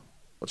stupid.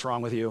 What's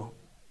wrong with you?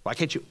 Why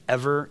can't you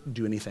ever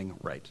do anything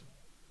right?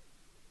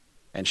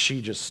 And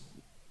she just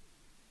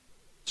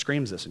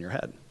screams this in your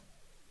head.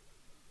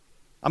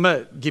 I'm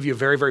going to give you a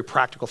very, very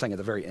practical thing at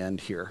the very end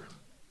here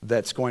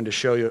that's going to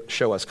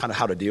show us kind of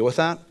how to deal with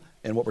that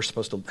and how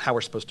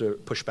we're supposed to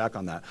push back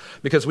on that.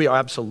 Because we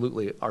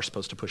absolutely are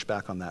supposed to push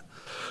back on that.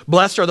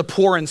 Blessed are the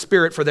poor in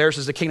spirit, for theirs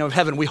is the kingdom of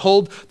heaven. We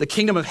hold the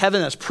kingdom of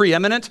heaven as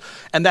preeminent,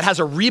 and that has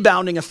a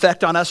rebounding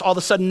effect on us. All of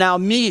a sudden now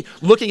me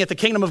looking at the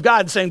kingdom of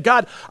God and saying,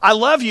 God, I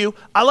love you,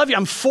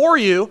 I'm for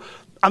you,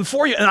 and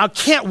I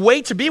can't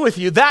wait to be with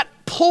you. That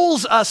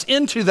pulls us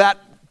into that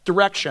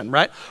direction,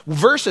 right?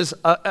 Versus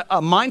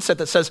a mindset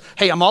that says,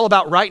 hey, I'm all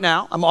about right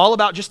now. I'm all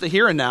about just the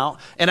here and now.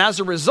 And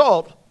as a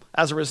result,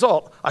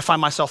 I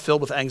find myself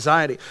filled with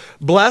anxiety.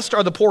 Blessed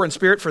are the poor in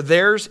spirit, for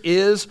theirs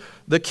is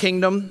the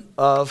kingdom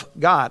of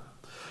God.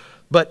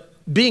 But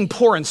being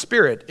poor in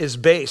spirit is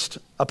based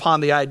upon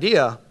the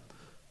idea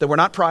that we're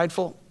not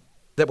prideful,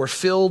 that we're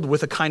filled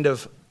with a kind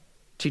of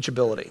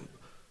teachability.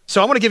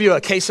 So I want to give you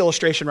a case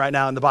illustration right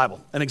now in the Bible,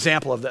 an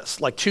example of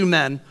this, like two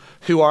men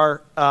who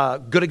are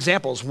good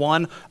examples,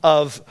 one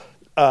of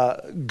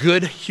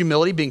good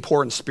humility, being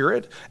poor in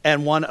spirit,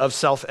 and one of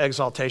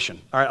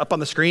self-exaltation. All right, up on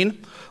the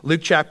screen,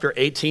 Luke chapter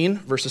 18,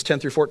 verses 10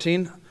 through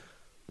 14.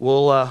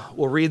 We'll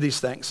read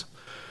these things.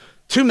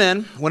 Two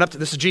men went up to,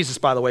 this is Jesus,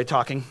 by the way,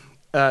 telling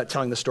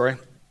the story.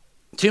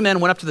 Two men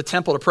went up to the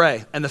temple to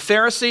pray, and the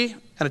Pharisee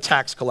and a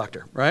tax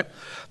collector, right?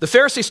 The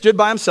Pharisee stood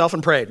by himself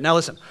and prayed. Now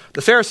listen,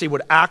 the Pharisee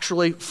would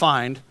actually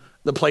find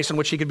the place in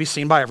which he could be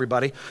seen by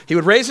everybody. He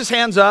would raise his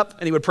hands up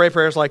and he would pray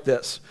prayers like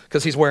this,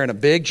 because he's wearing a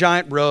big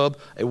giant robe,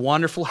 a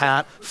wonderful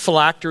hat,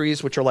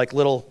 phylacteries, which are like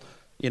little,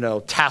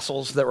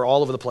 tassels that were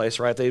all over the place,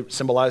 right? They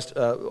symbolized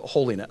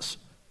holiness.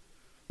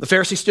 The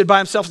Pharisee stood by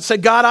himself and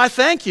said, God, I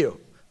thank you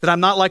that I'm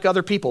not like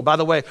other people. By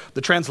the way, the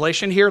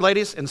translation here,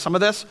 ladies, in some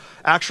of this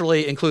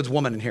actually includes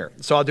woman in here.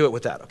 So I'll do it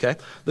with that, okay?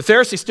 The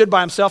Pharisee stood by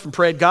himself and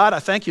prayed, God, I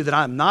thank you that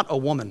I'm not a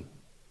woman,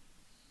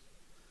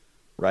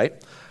 right?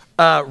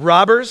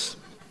 Robbers,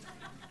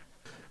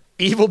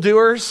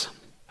 evildoers,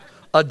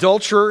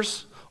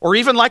 adulterers, or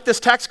even like this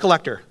tax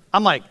collector.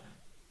 I'm like,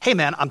 hey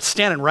man, I'm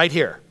standing right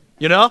here.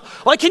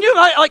 Like, can you,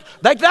 like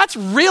that's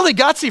really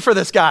gutsy for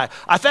this guy.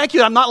 I thank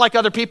you, I'm not like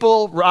other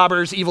people,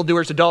 robbers,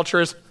 evildoers,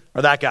 adulterers,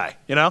 or that guy,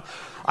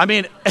 I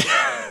mean,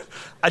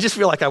 I just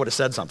feel like I would have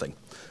said something.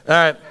 All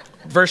right,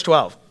 verse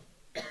 12.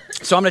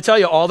 So I'm going to tell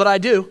you all that I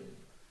do.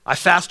 I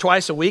fast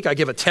twice a week. I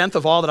give a tenth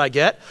of all that I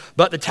get.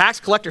 But the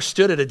tax collector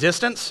stood at a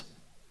distance.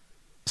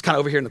 He's kind of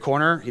over here in the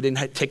corner. He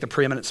didn't take the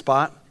preeminent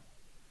spot.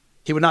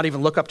 He would not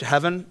even look up to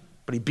heaven,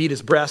 but he beat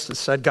his breast and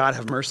said, God,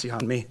 have mercy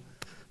on me,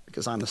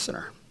 because I'm a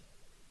sinner.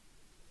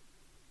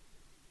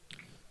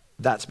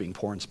 That's being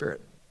poor in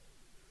spirit.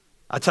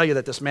 I tell you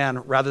that this man,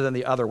 rather than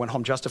the other, went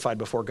home justified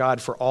before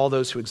God. For all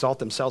those who exalt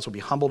themselves will be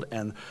humbled,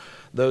 and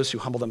those who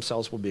humble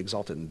themselves will be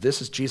exalted. And this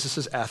is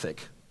Jesus'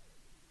 ethic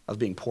of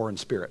being poor in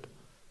spirit.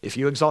 If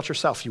you exalt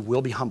yourself, you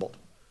will be humbled.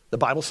 The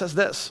Bible says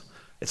this.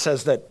 It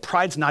says that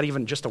pride's not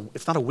even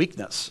it's not a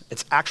weakness.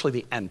 It's actually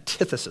the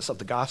antithesis of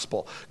the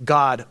gospel.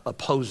 God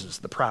opposes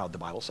the proud, the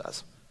Bible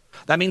says.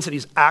 That means that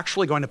he's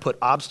actually going to put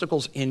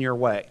obstacles in your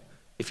way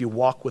if you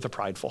walk with a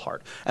prideful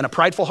heart. And a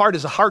prideful heart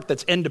is a heart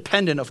that's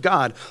independent of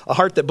God, a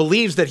heart that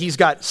believes that he's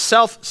got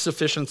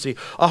self-sufficiency,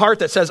 a heart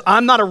that says,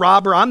 I'm not a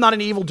robber, I'm not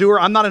an evildoer,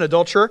 I'm not an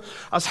adulterer.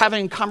 I was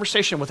having a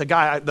conversation with a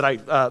guy that I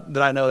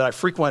know, that I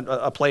frequent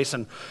a place,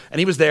 and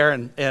he was there,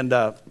 and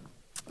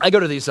I go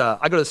to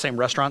the same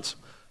restaurants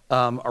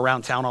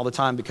around town all the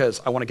time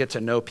because I want to get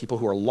to know people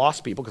who are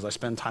lost people, because I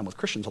spend time with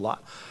Christians a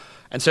lot.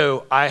 And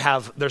so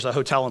there's a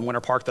hotel in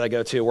Winter Park that I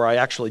go to where I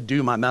actually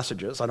do my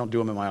messages. I don't do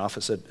them in my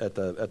office at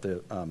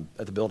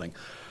the building.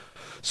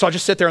 So I'll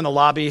just sit there in the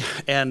lobby,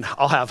 and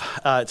I'll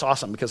have, it's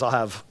awesome because I'll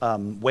have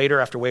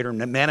waiter after waiter,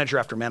 manager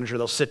after manager.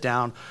 They'll sit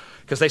down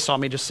because they saw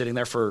me just sitting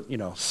there for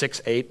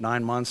 6, 8,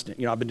 9 months.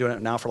 I've been doing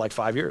it now for like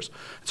 5 years.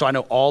 So I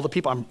know all the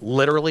people. I'm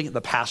literally the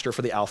pastor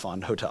for the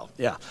Alphon Hotel.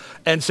 Yeah.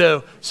 And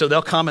so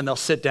they'll come and they'll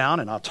sit down,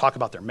 and I'll talk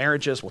about their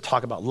marriages. We'll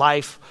talk about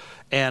life.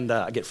 And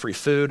I get free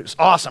food. It's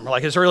awesome.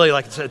 It's really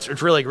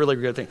really, really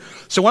good thing.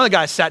 So one of the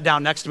guys sat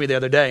down next to me the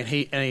other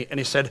day, and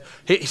he said,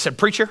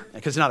 preacher,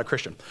 because he's not a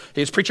Christian.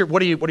 He goes, preacher,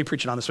 what are you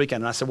preaching on this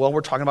weekend? And I said, well, we're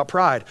talking about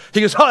pride.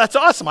 He goes, oh, that's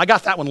awesome. I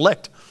got that one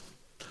licked.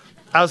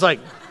 I was like,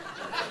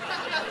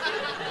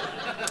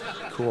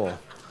 cool.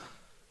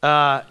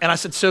 And I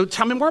said, so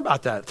tell me more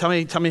about that. Tell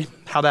me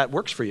how that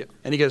works for you.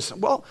 And he goes,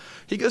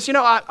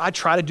 I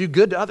try to do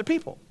good to other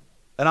people.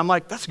 And I'm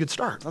like, that's a good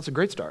start. That's a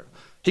great start.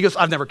 He goes,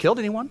 I've never killed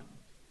anyone.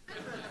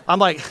 I'm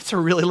like, it's a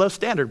really low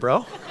standard,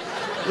 bro.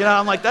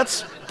 I'm like,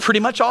 that's pretty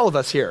much all of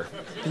us here,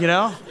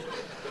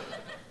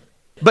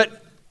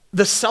 But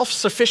the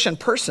self-sufficient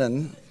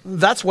person,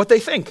 that's what they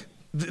think.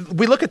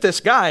 We look at this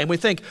guy and we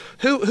think,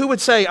 who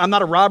would say, I'm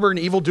not a robber, an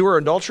evildoer,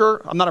 an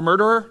adulterer, I'm not a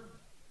murderer?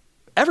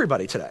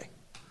 Everybody today.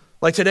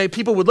 Like today,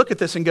 people would look at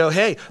this and go,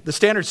 hey, the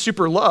standard's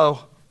super low,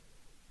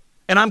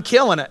 and I'm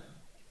killing it.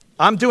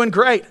 I'm doing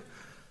great.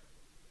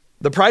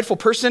 The prideful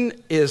person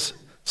is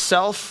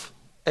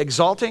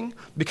self-exalting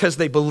because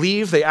they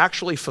believe they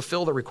actually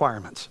fulfill the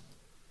requirements.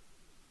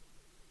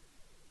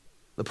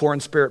 The poor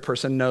in spirit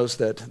person knows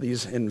that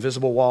these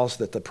invisible walls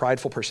that the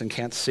prideful person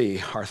can't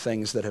see are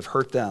things that have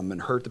hurt them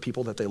and hurt the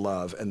people that they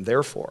love, and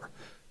therefore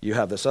you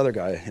have this other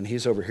guy, and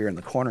he's over here in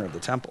the corner of the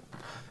temple,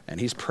 and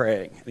he's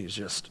praying, and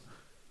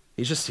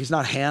he's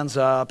not hands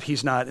up,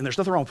 and there's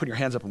nothing wrong with putting your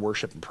hands up in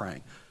worship and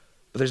praying,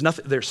 but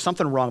there's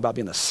something wrong about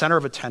being the center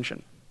of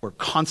attention. We're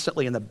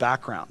constantly in the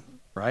background.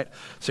 Right?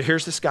 So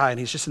here's this guy, and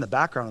he's just in the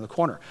background in the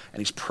corner, and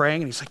he's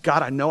praying, and he's like,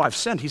 God, I know I've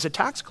sinned. He's a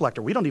tax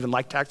collector. We don't even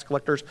like tax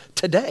collectors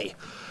today.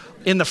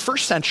 In the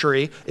first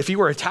century, if you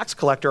were a tax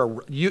collector,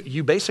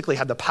 you basically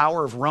had the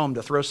power of Rome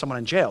to throw someone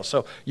in jail.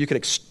 So you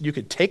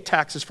could take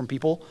taxes from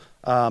people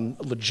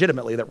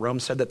legitimately that Rome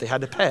said that they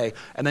had to pay,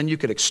 and then you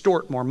could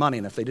extort more money,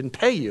 and if they didn't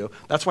pay you,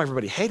 that's why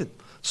everybody hated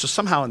them. So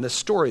somehow in this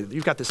story,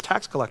 you've got this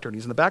tax collector, and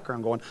he's in the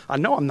background going, I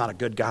know I'm not a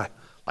good guy.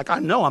 Like, I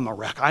know I'm a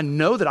wreck. I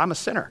know that I'm a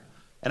sinner.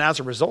 And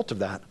as a result of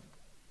that,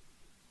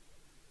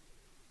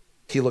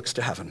 he looks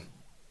to heaven.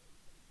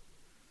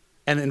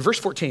 And in verse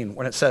 14,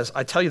 when it says,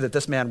 I tell you that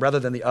this man, rather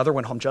than the other,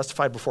 went home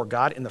justified before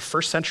God, in the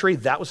first century,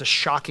 that was a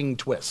shocking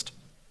twist.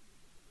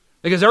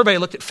 Because everybody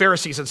looked at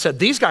Pharisees and said,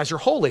 these guys are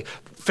holy.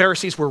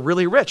 Pharisees were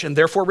really rich, and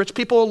therefore rich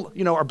people,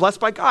 are blessed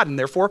by God, and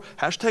therefore,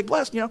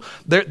 #blessed,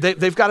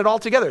 they've got it all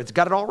together. It's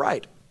got it all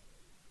right.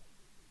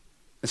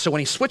 And so when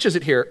he switches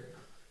it here,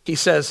 he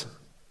says,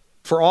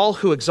 for all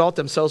who exalt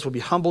themselves will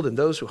be humbled, and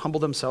those who humble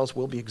themselves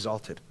will be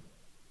exalted.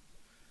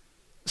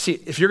 See,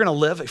 if you're going to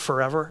live a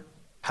forever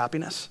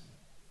happiness,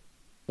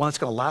 one that's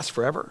going to last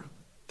forever,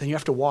 then you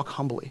have to walk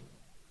humbly.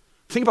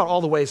 Think about all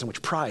the ways in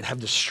which pride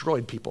have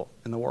destroyed people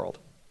in the world.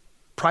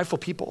 Prideful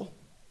people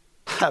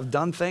have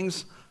done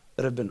things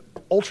that have been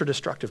ultra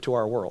destructive to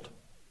our world.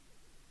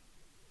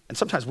 And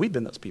sometimes we've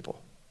been those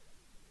people.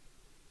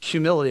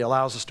 Humility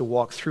allows us to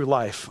walk through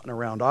life and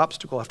around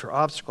obstacle after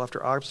obstacle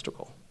after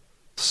obstacle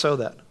so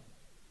that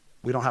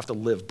we don't have to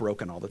live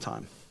broken all the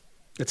time.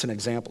 It's an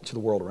example to the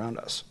world around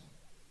us.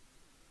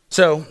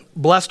 So,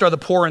 blessed are the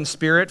poor in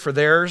spirit, for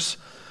theirs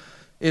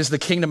is the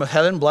kingdom of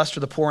heaven. Blessed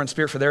are the poor in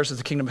spirit, for theirs is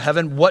the kingdom of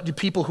heaven. What do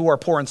people who are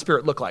poor in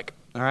spirit look like?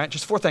 All right,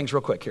 just 4 things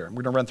real quick here.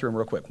 We're going to run through them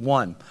real quick.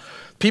 1,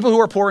 people who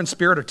are poor in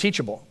spirit are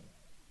teachable.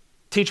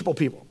 Teachable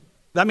people.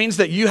 That means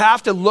that you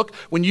have to look,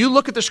 when you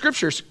look at the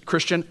scriptures,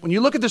 Christian, when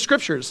you look at the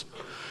scriptures,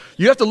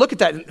 you have to look at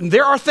that. And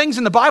there are things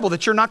in the Bible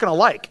that you're not going to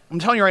like. I'm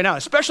telling you right now,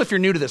 especially if you're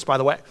new to this, by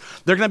the way.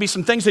 There are going to be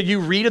some things that you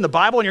read in the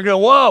Bible and you're going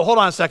to go, whoa, hold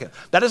on a second.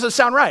 That doesn't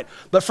sound right.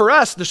 But for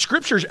us, the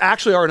scriptures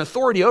actually are an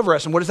authority over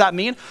us. And what does that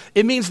mean?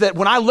 It means that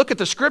when I look at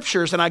the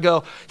scriptures and I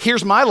go,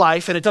 here's my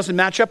life, and it doesn't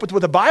match up with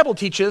what the Bible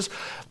teaches,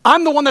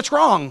 I'm the one that's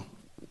wrong.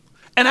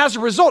 And as a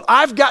result,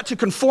 I've got to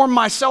conform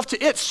myself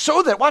to it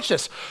so that, watch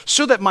this,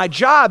 so that my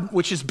job,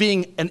 which is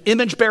being an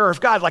image bearer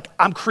of God, like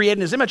I'm created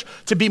in his image,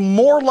 to be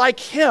more like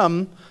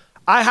him,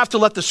 I have to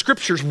let the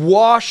scriptures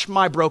wash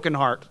my broken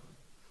heart.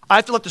 I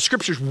have to let the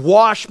scriptures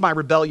wash my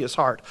rebellious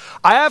heart.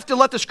 I have to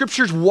let the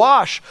scriptures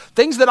wash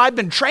things that I've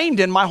been trained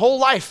in my whole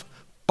life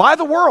by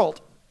the world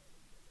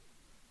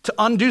to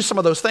undo some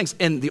of those things.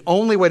 And the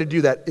only way to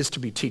do that is to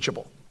be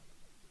teachable.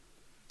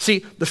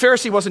 See, the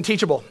Pharisee wasn't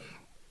teachable.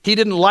 He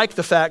didn't like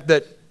the fact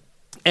that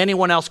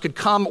anyone else could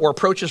come or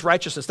approach his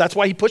righteousness. That's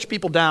why he pushed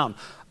people down.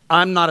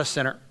 I'm not a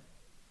sinner.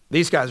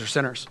 These guys are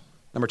sinners.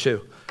 Number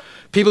 2,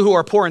 people who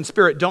are poor in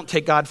spirit don't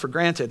take God for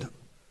granted.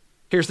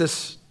 Here's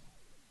this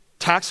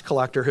tax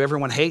collector who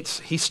everyone hates.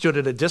 He stood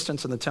at a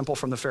distance in the temple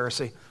from the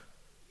Pharisee.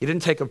 He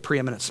didn't take a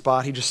preeminent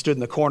spot. He just stood in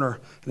the corner.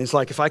 And he's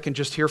like, if I can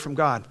just hear from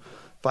God,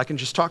 if I can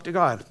just talk to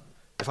God,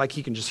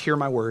 he can just hear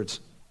my words.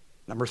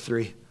 Number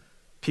 3,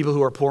 people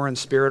who are poor in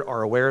spirit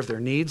are aware of their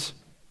needs.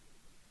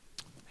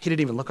 He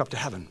didn't even look up to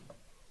heaven.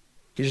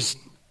 He just,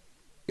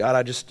 God,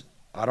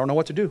 I don't know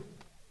what to do.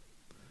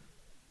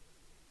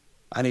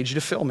 I need you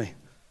to fill me.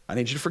 I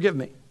need you to forgive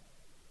me.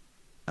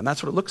 And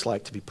that's what it looks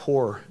like to be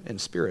poor in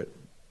spirit.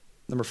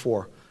 Number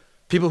 4,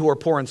 people who are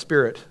poor in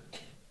spirit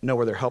know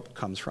where their help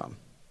comes from,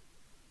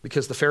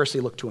 because the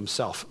Pharisee looked to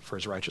himself for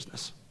his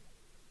righteousness,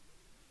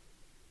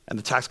 and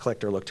the tax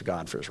collector looked to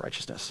God for his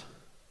righteousness.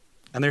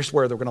 And there's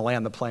where they're going to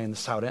land the plane. This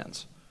is how it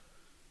ends.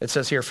 It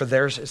says here, for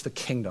theirs is the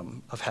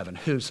kingdom of heaven.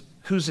 Who is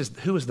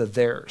the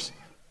theirs?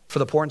 For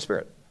the poor in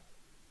spirit.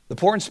 The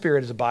poor in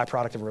spirit is a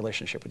byproduct of a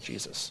relationship with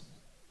Jesus.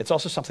 It's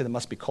also something that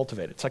must be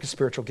cultivated. It's like a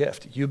spiritual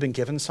gift. You've been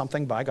given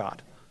something by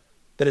God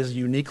that is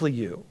uniquely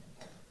you,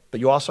 but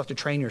you also have to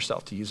train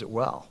yourself to use it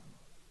well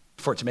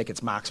for it to make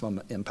its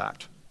maximum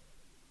impact,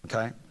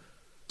 okay?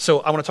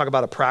 So I want to talk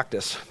about a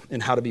practice in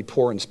how to be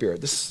poor in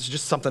spirit. This is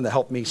just something that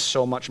helped me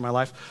so much in my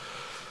life.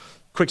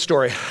 Quick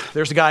story.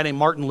 There's a guy named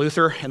Martin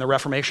Luther in the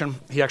Reformation.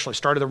 He actually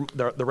started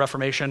the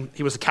Reformation.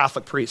 He was a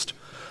Catholic priest.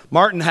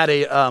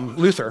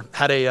 Luther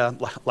had a,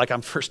 like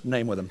I'm first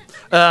name with him.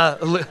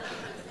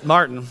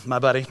 Martin, my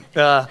buddy.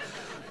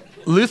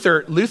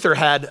 Luther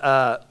had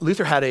a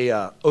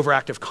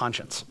overactive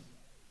conscience.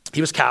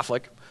 He was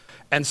Catholic,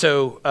 and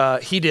so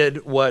he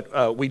did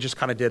what we just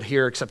kind of did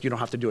here, except you don't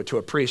have to do it to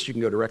a priest. You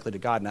can go directly to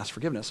God and ask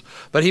forgiveness.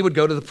 But he would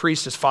go to the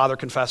priest, his father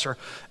confessor,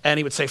 and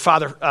he would say,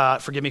 "Father,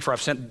 forgive me for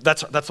I've sinned."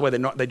 That's the way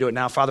they do it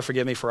now. Father,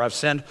 forgive me for I've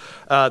sinned.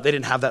 They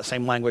didn't have that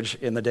same language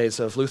in the days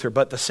of Luther,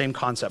 but the same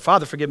concept.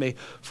 Father, forgive me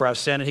for I've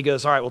sinned. And he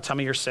goes, "All right, well, tell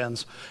me your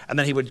sins." And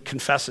then he would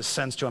confess his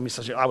sins to him. He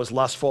says, "I was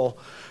lustful.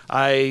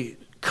 I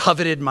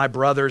coveted my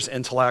brother's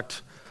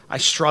intellect. I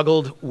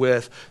struggled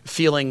with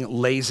feeling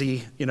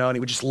lazy," and he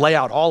would just lay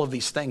out all of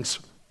these things,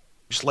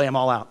 just lay them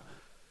all out.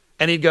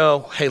 And he'd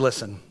go, "Hey,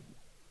 listen,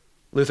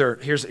 Luther,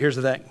 here's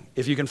the thing.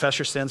 If you confess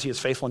your sins, he is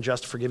faithful and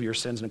just to forgive you your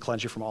sins and to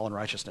cleanse you from all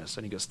unrighteousness."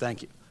 And he goes,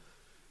 "Thank you."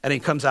 And he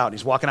comes out and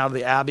he's walking out of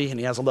the abbey and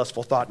he has a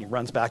lustful thought and he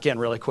runs back in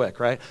really quick,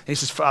 right? And he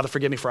says, "Father,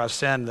 forgive me for I've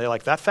sinned." And they're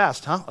like, "That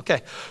fast, huh?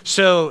 Okay."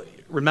 So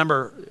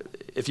remember,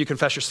 if you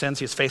confess your sins,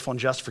 he is faithful and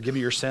just to forgive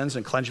you your sins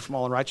and cleanse you from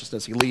all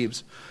unrighteousness. He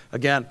leaves.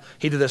 Again,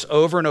 he did this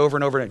over and over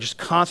and over and just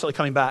constantly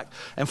coming back.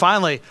 And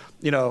finally,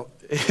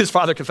 his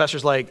father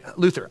confessor's like,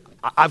 "Luther,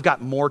 I've got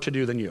more to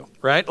do than you,"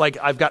 right? Like,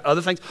 I've got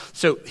other things.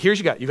 So here's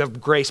you have a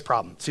grace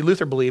problem. See,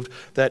 Luther believed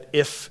that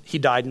if he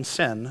died in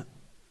sin,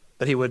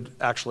 that he would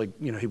actually,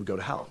 he would go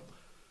to hell.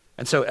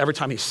 And so every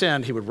time he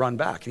sinned, he would run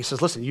back. And he says,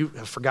 "Listen, you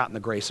have forgotten the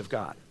grace of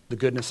God, the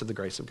goodness of the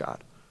grace of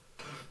God."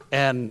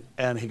 And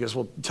he goes,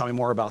 "Well, tell me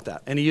more about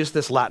that." And he used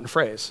this Latin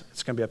phrase.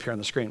 It's going to be up here on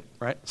the screen,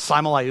 right?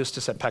 Simul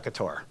iustus et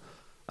peccator.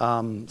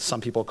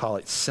 Some people call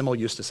it simul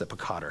justus et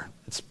peccator.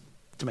 It's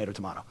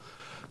tomato.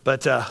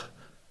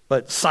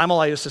 But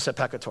simul iustus et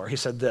peccator. He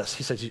said this.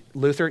 He said,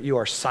 "Luther, you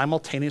are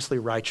simultaneously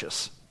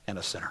righteous and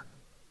a sinner."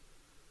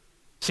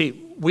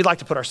 See, we like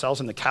to put ourselves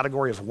in the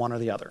category of one or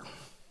the other.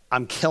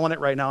 I'm killing it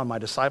right now in my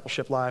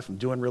discipleship life. I'm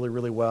doing really,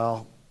 really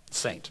well.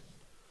 Saint.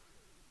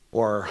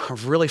 Or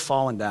I've really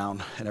fallen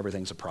down and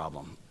everything's a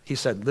problem. He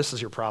said, this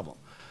is your problem.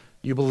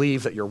 You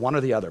believe that you're one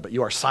or the other, but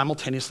you are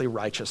simultaneously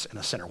righteous and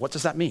a sinner. What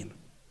does that mean?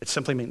 It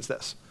simply means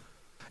this.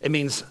 It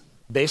means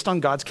based on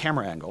God's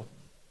camera angle,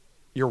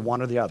 you're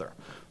one or the other.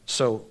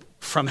 So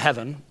from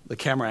heaven, the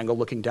camera angle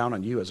looking down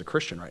on you as a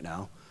Christian right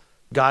now,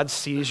 God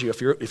sees you,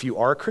 if you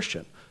are a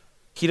Christian,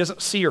 he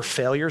doesn't see your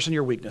failures and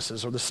your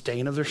weaknesses or the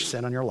stain of their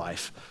sin on your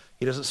life.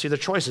 He doesn't see the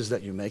choices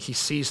that you make. He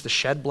sees the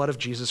shed blood of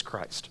Jesus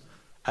Christ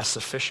as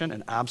sufficient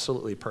and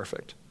absolutely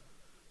perfect.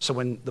 So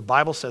when the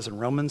Bible says in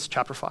Romans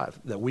chapter 5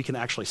 that we can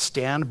actually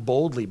stand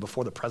boldly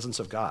before the presence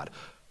of God,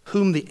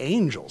 whom the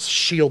angels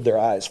shield their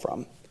eyes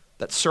from,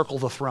 that circle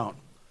the throne,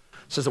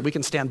 says that we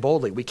can stand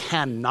boldly. We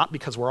can not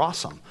because we're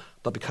awesome,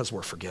 but because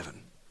we're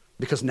forgiven.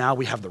 Because now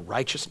we have the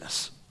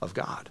righteousness of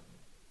God,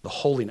 the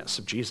holiness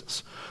of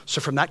Jesus. So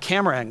from that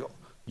camera angle,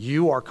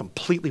 you are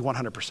completely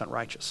 100%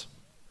 righteous.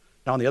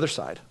 Now on the other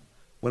side,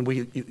 when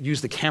we use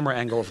the camera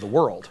angle of the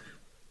world,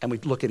 and we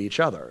look at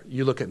each other,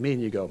 you look at me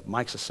and you go,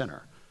 Mike's a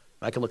sinner.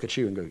 I can look at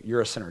you and go,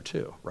 you're a sinner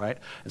too, right?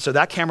 And so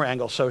that camera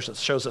angle shows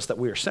us that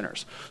we are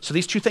sinners. So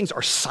these two things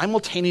are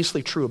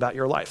simultaneously true about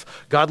your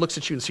life. God looks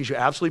at you and sees you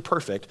absolutely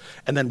perfect,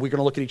 and then we're going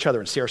to look at each other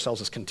and see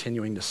ourselves as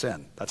continuing to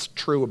sin. That's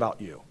true about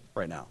you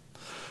right now.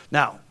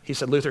 Now, he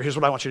said, Luther, here's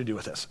what I want you to do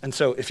with this. And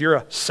so if you're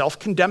a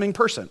self-condemning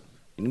person,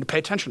 you need to pay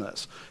attention to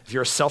this. If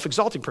you're a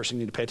self-exalting person, you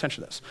need to pay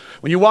attention to this.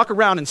 When you walk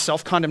around in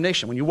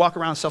self-condemnation,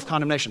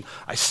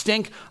 I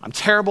stink, I'm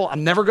terrible,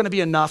 I'm never going to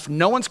be enough,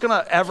 no one's going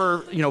to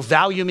ever,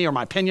 value me or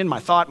my opinion, my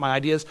thought, my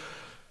ideas.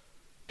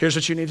 Here's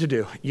what you need to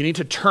do. You need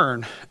to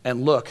turn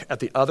and look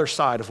at the other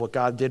side of what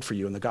God did for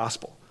you in the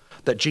gospel.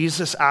 That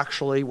Jesus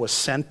actually was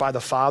sent by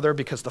the Father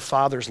because the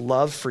Father's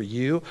love for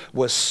you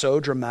was so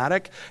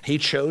dramatic. He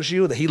chose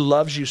you, that he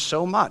loves you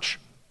so much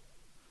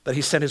that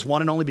he sent his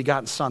one and only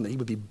begotten Son, that he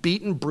would be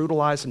beaten,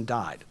 brutalized, and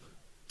died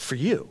for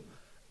you.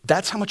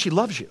 That's how much he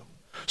loves you.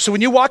 So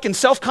when you walk in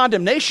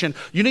self-condemnation,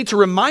 you need to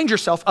remind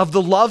yourself of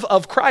the love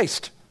of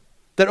Christ.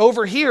 That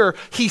over here,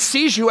 he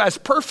sees you as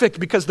perfect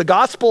because the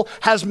gospel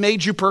has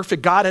made you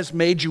perfect. God has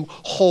made you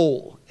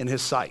whole in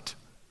his sight.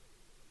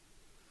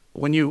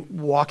 When you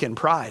walk in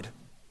pride,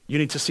 you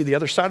need to see the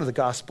other side of the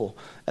gospel,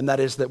 and that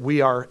is that we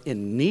are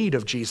in need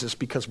of Jesus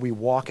because we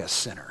walk as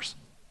sinners.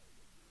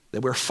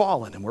 That we're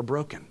fallen and we're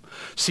broken.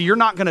 See, you're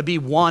not going to be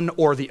one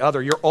or the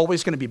other. You're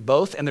always going to be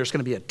both, and there's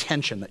going to be a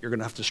tension that you're going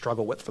to have to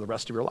struggle with for the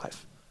rest of your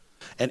life.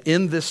 And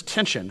in this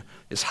tension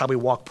is how we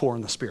walk poor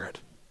in the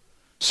Spirit.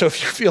 So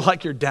if you feel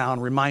like you're down,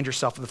 remind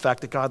yourself of the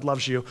fact that God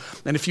loves you.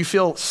 And if you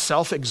feel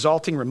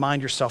self-exalting,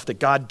 remind yourself that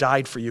God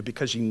died for you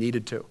because you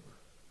needed to.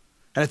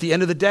 And at the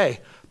end of the day,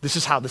 this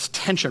is how this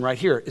tension right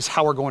here is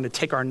how we're going to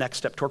take our next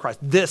step toward Christ.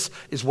 This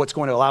is what's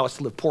going to allow us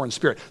to live poor in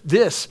spirit.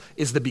 This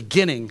is the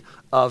beginning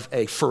of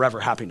a forever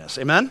happiness.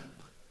 Amen?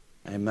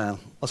 Amen.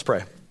 Let's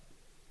pray.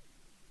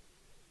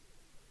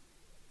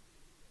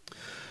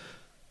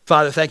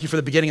 Father, thank you for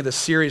the beginning of this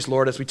series,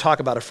 Lord, as we talk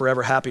about a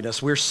forever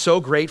happiness. We're so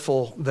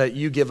grateful that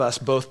you give us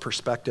both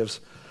perspectives.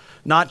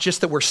 Not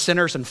just that we're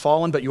sinners and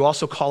fallen, but you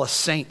also call us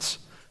saints.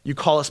 You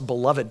call us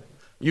beloved.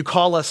 You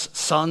call us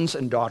sons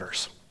and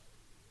daughters.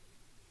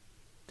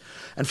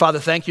 And Father,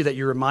 thank you that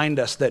you remind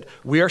us that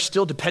we are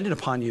still dependent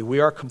upon you. We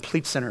are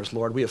complete sinners,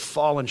 Lord. We have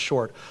fallen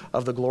short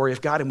of the glory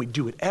of God, and we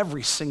do it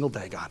every single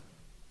day, God.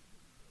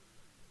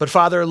 But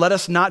Father, let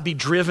us not be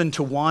driven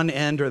to one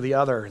end or the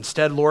other.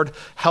 Instead, Lord,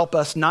 help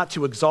us not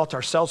to exalt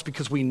ourselves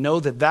because we know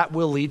that that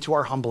will lead to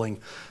our humbling.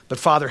 But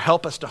Father,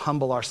 help us to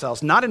humble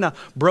ourselves, not in a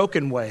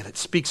broken way that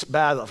speaks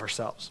bad of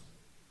ourselves.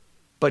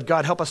 But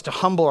God, help us to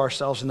humble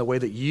ourselves in the way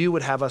that you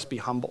would have us be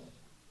humble,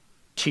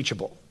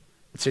 teachable.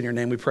 It's in your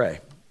name we pray.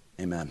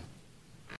 Amen.